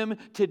from Him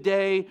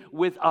today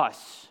with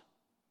us.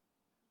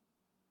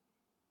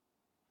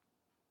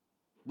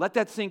 Let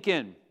that sink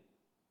in.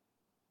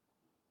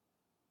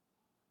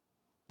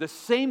 The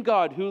same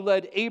God who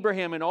led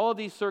Abraham in all of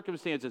these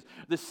circumstances,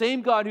 the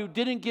same God who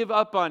didn't give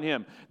up on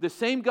him, the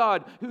same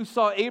God who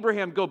saw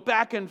Abraham go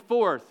back and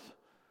forth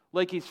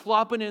like he's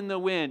flopping in the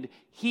wind,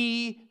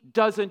 He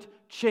doesn't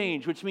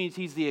change, which means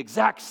He's the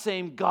exact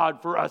same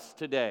God for us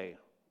today.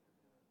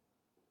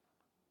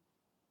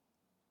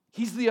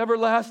 He's the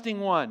everlasting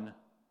one.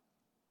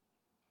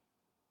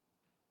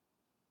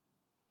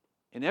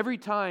 And every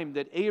time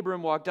that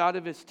Abram walked out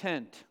of his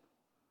tent,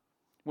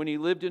 when he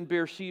lived in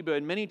Beersheba,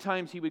 and many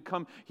times he would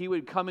come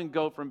and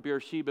go from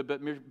Beersheba,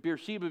 but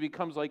Beersheba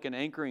becomes like an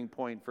anchoring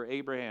point for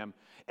Abraham.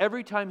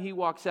 Every time he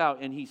walks out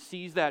and he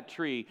sees that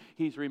tree,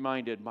 he's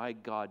reminded, my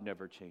God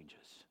never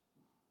changes.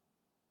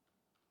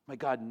 My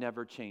God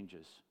never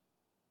changes.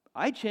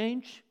 I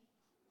change,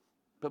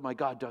 but my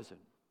God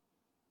doesn't.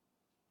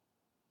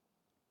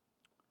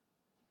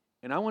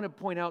 And I want to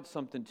point out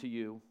something to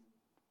you,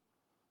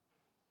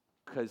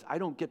 because I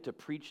don't get to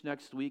preach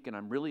next week, and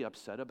I'm really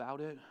upset about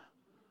it.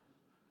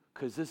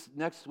 Because this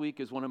next week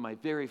is one of my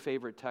very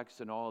favorite texts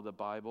in all of the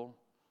Bible.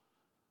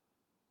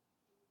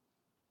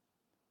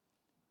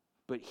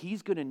 But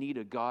He's going to need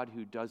a God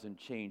who doesn't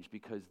change,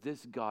 because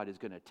this God is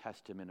going to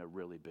test him in a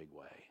really big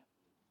way.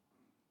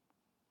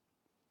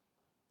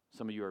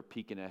 Some of you are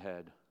peeking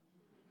ahead.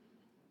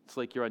 It's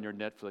like you're on your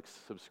Netflix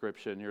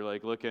subscription. You're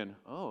like looking,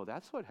 oh,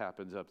 that's what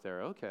happens up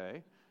there.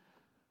 Okay.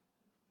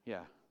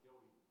 Yeah.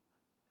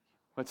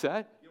 What's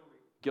that?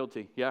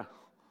 Guilty, yeah.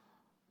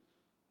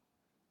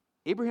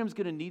 Abraham's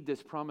going to need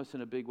this promise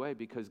in a big way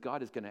because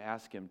God is going to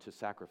ask him to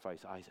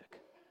sacrifice Isaac.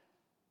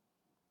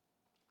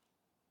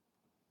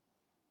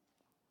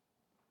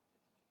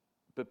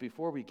 But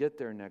before we get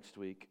there next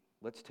week,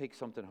 let's take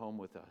something home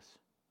with us.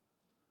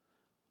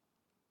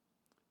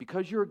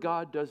 Because your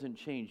God doesn't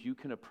change, you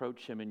can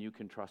approach him and you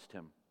can trust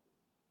him.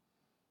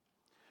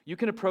 You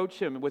can approach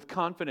him with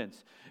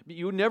confidence.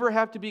 You never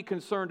have to be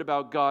concerned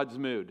about God's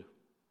mood.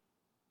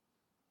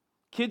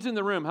 Kids in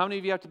the room, how many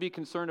of you have to be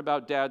concerned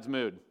about dad's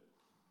mood?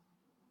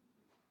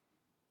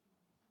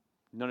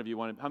 None of you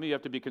want to. How many of you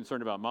have to be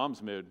concerned about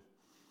mom's mood?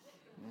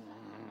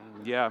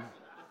 Yeah.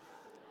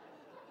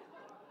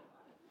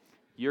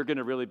 You're going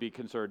to really be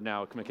concerned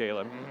now,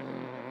 Michaela.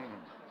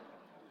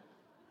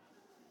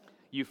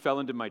 You fell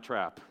into my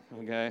trap,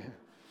 okay?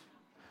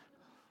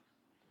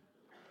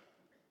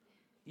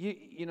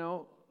 You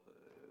know,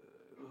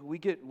 we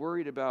get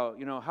worried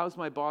about, how's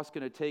my boss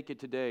going to take it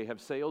today?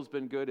 Have sales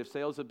been good? If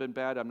sales have been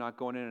bad, I'm not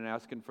going in and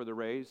asking for the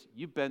raise.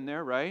 You've been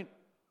there, right?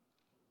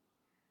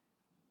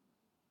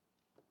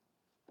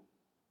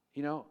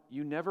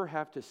 You never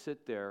have to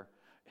sit there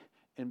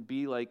and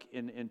be like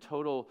in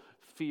total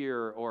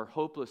fear or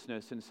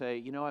hopelessness and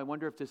say, I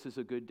wonder if this is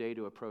a good day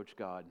to approach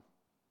God.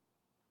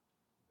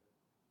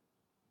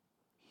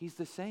 He's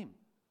the same.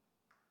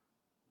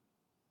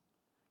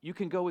 You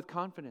can go with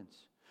confidence.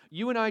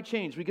 You and I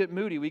change. We get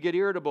moody. We get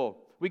irritable.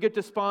 We get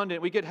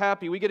despondent. We get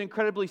happy. We get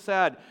incredibly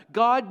sad.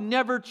 God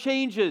never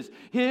changes.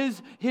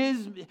 His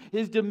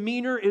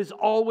demeanor is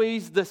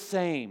always the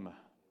same.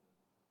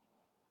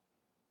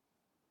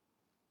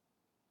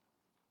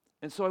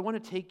 And so I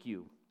want to take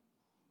you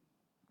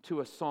to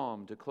a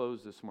psalm to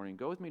close this morning.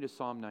 Go with me to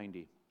Psalm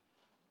 90.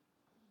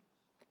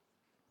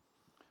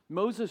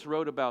 Moses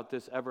wrote about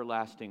this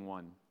everlasting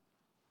one.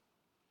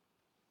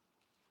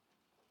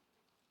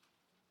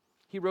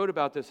 He wrote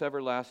about this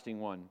everlasting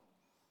one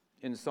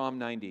in Psalm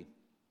 90.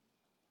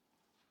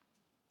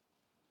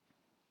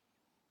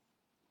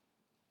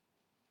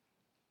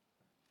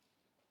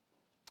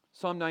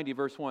 Psalm 90,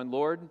 verse 1,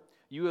 Lord,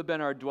 you have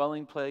been our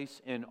dwelling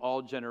place in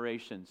all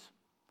generations.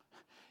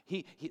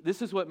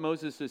 This is what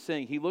Moses is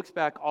saying. He looks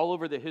back all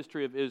over the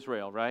history of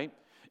Israel, right?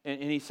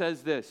 And he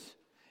says this,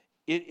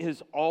 it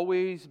has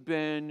always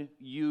been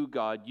you,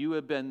 God. You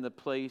have been the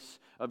place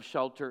of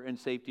shelter and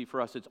safety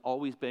for us. It's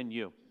always been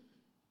you.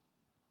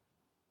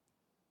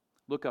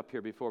 Look up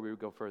here before we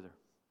go further.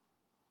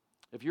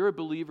 If you're a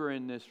believer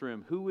in this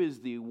room, who is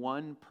the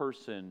one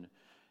person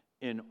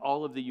in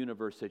all of the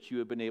universe that you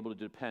have been able to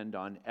depend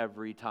on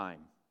every time?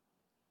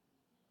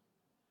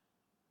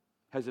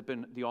 Has it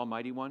been the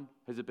Almighty One?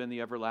 Has it been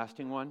the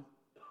Everlasting One?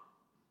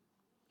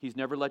 He's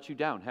never let you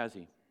down, has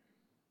he?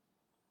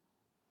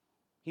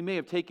 He may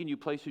have taken you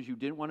places you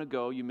didn't want to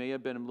go. You may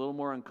have been a little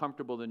more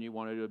uncomfortable than you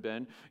wanted to have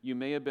been. You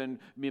may have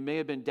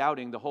been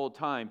doubting the whole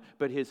time,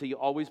 but has he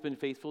always been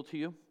faithful to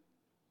you?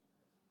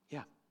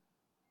 Yeah.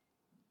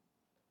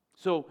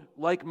 So,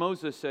 like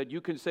Moses said,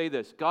 you can say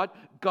this, God,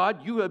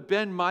 you have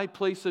been my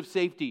place of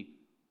safety.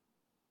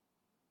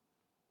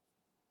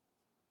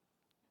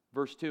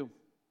 Verse 2.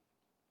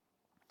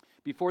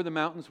 Before the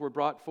mountains were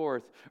brought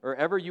forth, or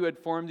ever you had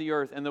formed the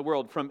earth and the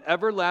world, from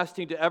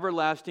everlasting to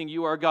everlasting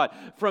you are God.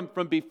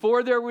 From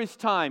before there was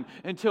time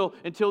until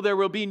there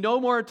will be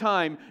no more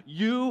time,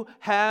 you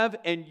have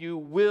and you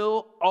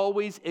will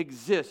always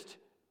exist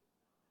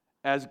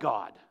as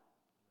God.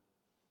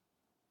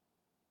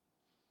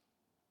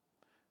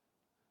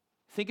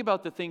 Think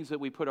about the things that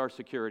we put our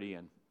security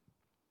in.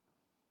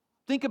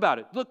 Think about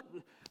it. Look,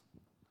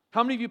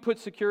 how many of you put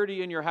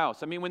security in your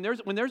house? I mean, when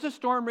there's a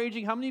storm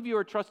raging, how many of you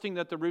are trusting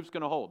that the roof's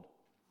going to hold?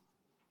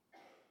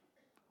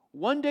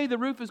 One day the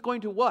roof is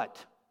going to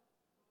what?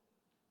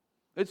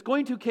 It's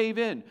going to cave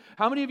in.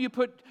 How many of you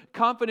put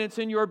confidence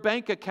in your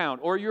bank account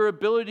or your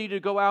ability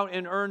to go out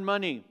and earn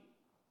money?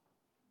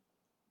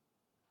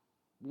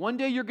 One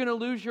day you're going to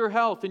lose your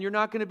health and you're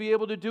not going to be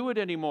able to do it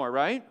anymore,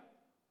 right?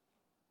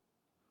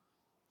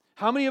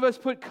 How many of us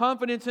put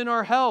confidence in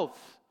our health?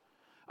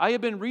 I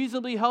have been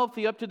reasonably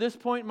healthy up to this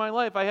point in my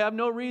life. I have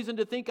no reason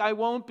to think I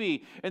won't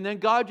be. And then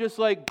God just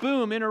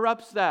boom,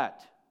 interrupts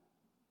that.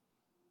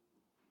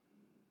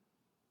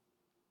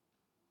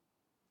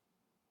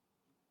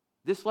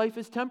 This life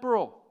is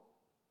temporal.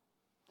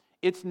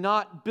 It's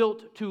not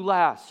built to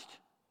last.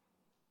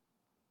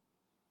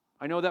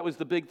 I know that was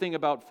the big thing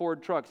about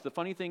Ford trucks. The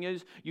funny thing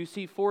is, you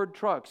see Ford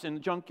trucks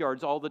in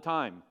junkyards all the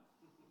time,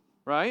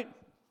 right?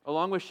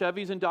 Along with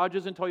Chevys and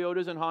Dodges and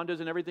Toyotas and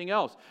Hondas and everything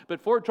else.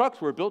 But Ford trucks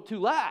were built to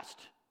last.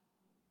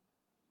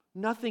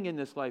 Nothing in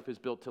this life is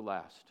built to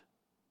last.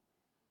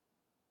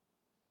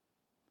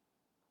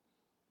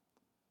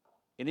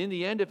 And in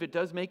the end, if it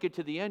does make it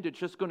to the end, it's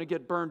just going to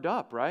get burned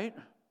up, right?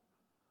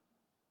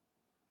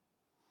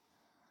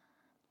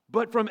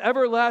 But from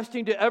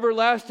everlasting to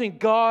everlasting,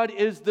 God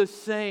is the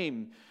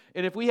same.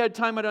 And if we had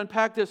time, I'd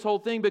unpack this whole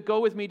thing, but go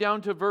with me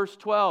down to verse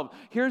 12.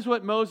 Here's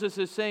what Moses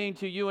is saying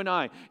to you and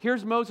I.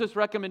 Here's Moses'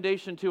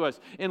 recommendation to us.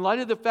 In light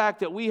of the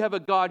fact that we have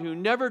a God who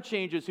never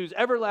changes, who's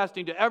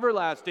everlasting to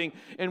everlasting,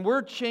 and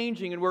we're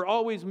changing, and we're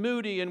always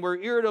moody, and we're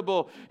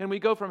irritable, and we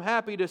go from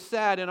happy to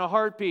sad in a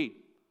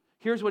heartbeat.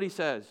 Here's what he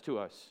says to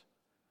us.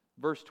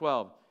 Verse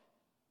 12.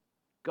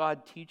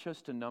 God, teach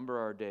us to number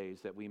our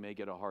days that we may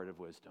get a heart of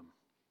wisdom.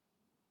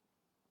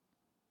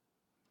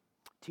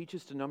 Teach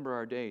us to number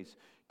our days.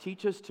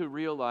 Teach us to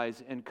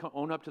realize and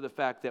own up to the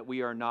fact that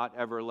we are not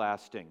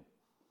everlasting.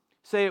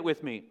 Say it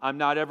with me. I'm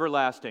not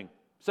everlasting.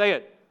 Say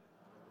it.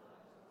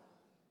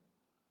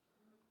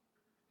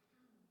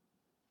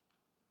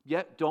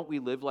 Yet, don't we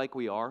live like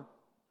we are?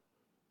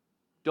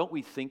 Don't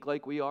we think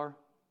like we are?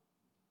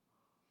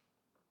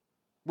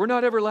 We're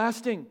not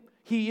everlasting.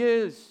 He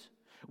is.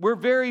 We're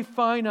very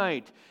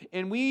finite,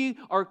 and we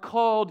are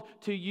called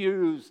to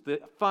use the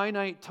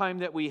finite time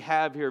that we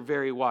have here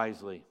very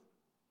wisely.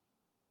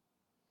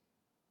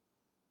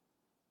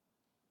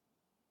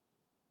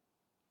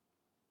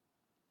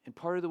 And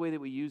part of the way that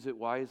we use it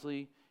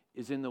wisely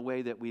is in the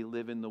way that we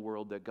live in the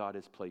world that God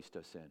has placed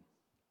us in.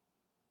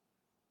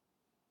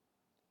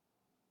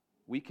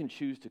 We can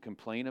choose to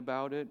complain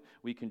about it.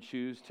 We can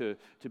choose to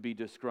be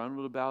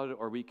disgruntled about it,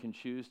 or we can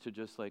choose to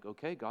just like,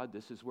 okay, God,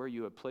 this is where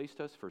you have placed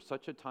us for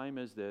such a time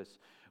as this.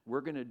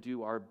 We're going to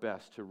do our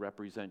best to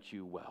represent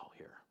you well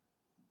here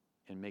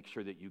and make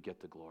sure that you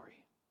get the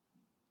glory.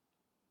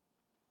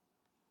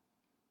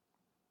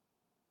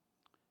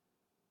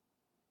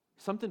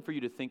 Something for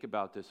you to think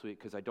about this week,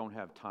 because I don't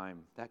have time.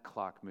 That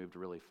clock moved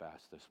really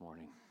fast this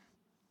morning.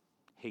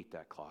 Hate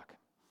that clock.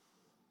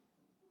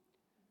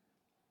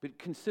 But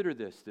consider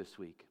this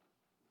week.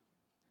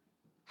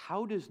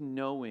 How does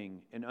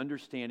knowing and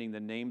understanding the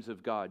names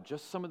of God,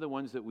 just some of the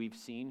ones that we've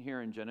seen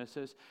here in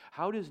Genesis,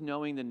 how does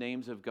knowing the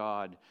names of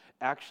God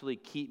actually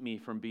keep me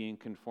from being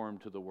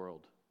conformed to the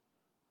world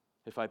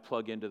if I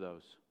plug into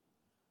those?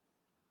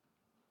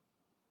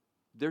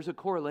 There's a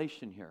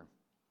correlation here.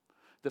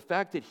 The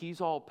fact that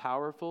He's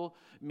all-powerful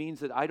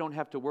means that I don't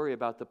have to worry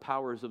about the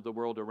powers of the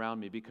world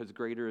around me, because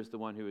greater is the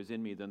one who is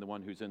in me than the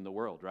one who's in the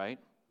world, right?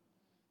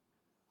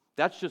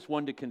 That's just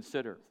one to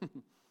consider.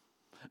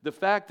 The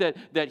fact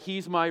that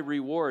He's my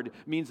reward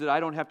means that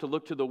I don't have to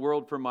look to the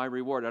world for my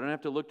reward. I don't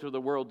have to look to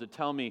the world to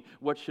tell me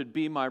what should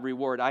be my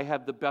reward. I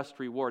have the best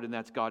reward, and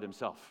that's God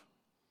Himself.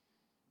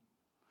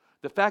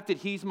 The fact that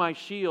He's my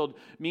shield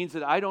means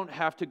that I don't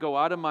have to go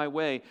out of my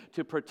way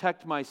to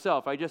protect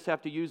myself. I just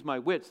have to use my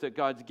wits that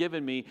God's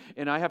given me,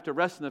 and I have to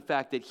rest in the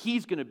fact that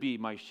He's going to be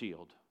my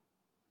shield.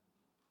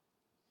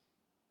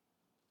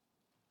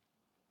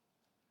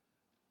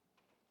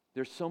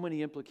 There's so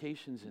many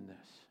implications in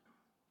this.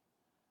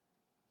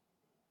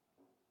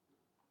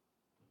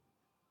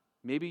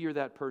 Maybe you're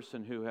that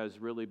person who has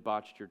really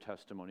botched your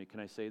testimony.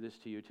 Can I say this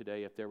to you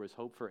today? If there was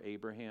hope for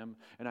Abraham,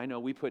 and I know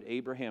we put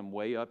Abraham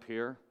way up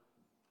here.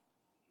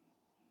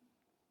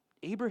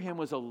 Abraham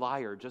was a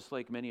liar, just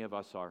like many of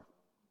us are,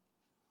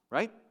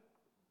 right?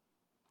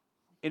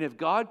 And if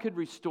God could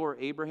restore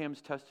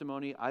Abraham's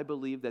testimony, I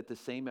believe that the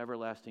same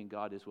everlasting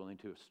God is willing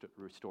to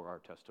restore our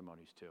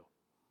testimonies too.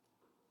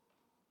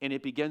 And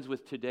it begins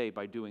with today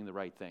by doing the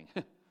right thing.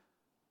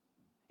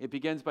 It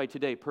begins by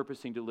today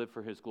purposing to live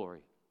for His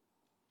glory.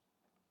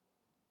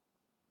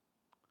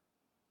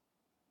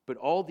 But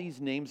all these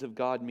names of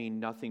God mean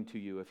nothing to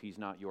you if He's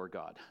not your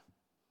God.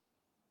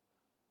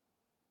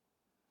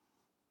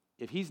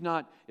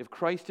 If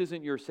Christ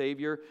isn't your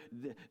Savior,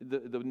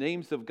 the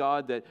names of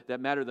God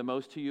that matter the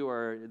most to you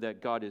are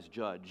that God is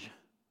judge.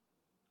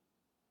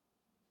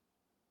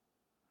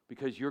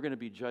 Because you're going to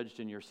be judged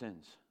in your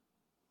sins.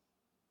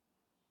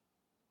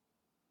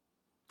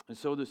 And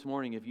so this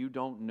morning, if you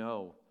don't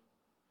know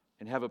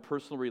and have a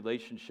personal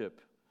relationship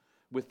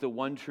with the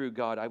one true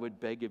God, I would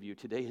beg of you,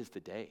 today is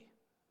the day.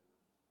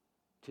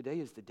 Today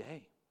is the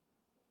day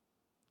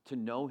to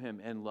know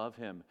Him and love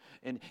Him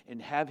and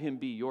have Him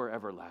be your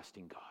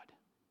everlasting God.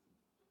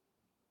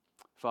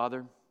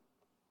 Father,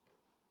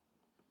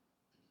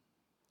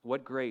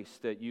 what grace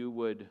that you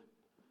would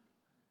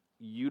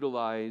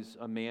utilize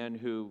a man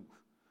who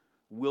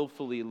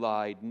willfully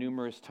lied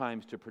numerous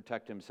times to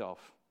protect himself.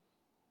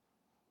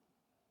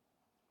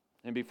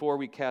 And before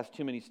we cast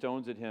too many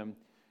stones at him,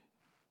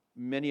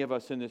 many of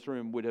us in this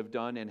room would have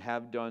done and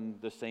have done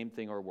the same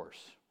thing or worse.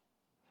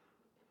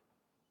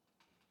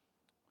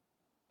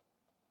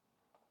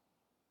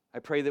 I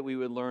pray that we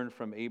would learn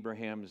from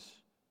Abraham's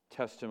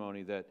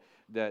testimony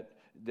that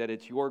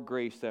it's your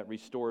grace that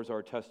restores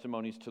our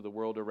testimonies to the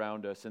world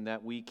around us, and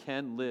that we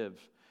can live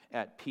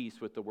at peace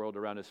with the world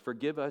around us.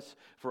 Forgive us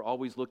for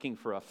always looking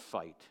for a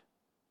fight.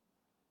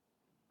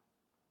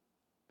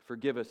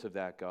 Forgive us of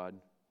that, God.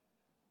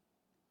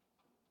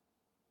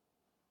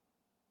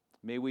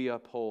 May we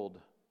uphold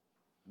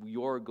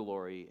your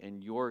glory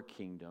and your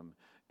kingdom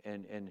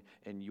and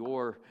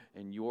your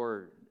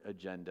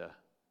agenda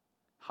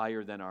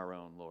higher than our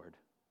own, Lord.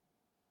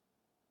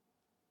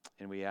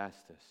 And we ask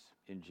this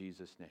in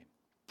Jesus' name.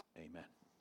 Amen.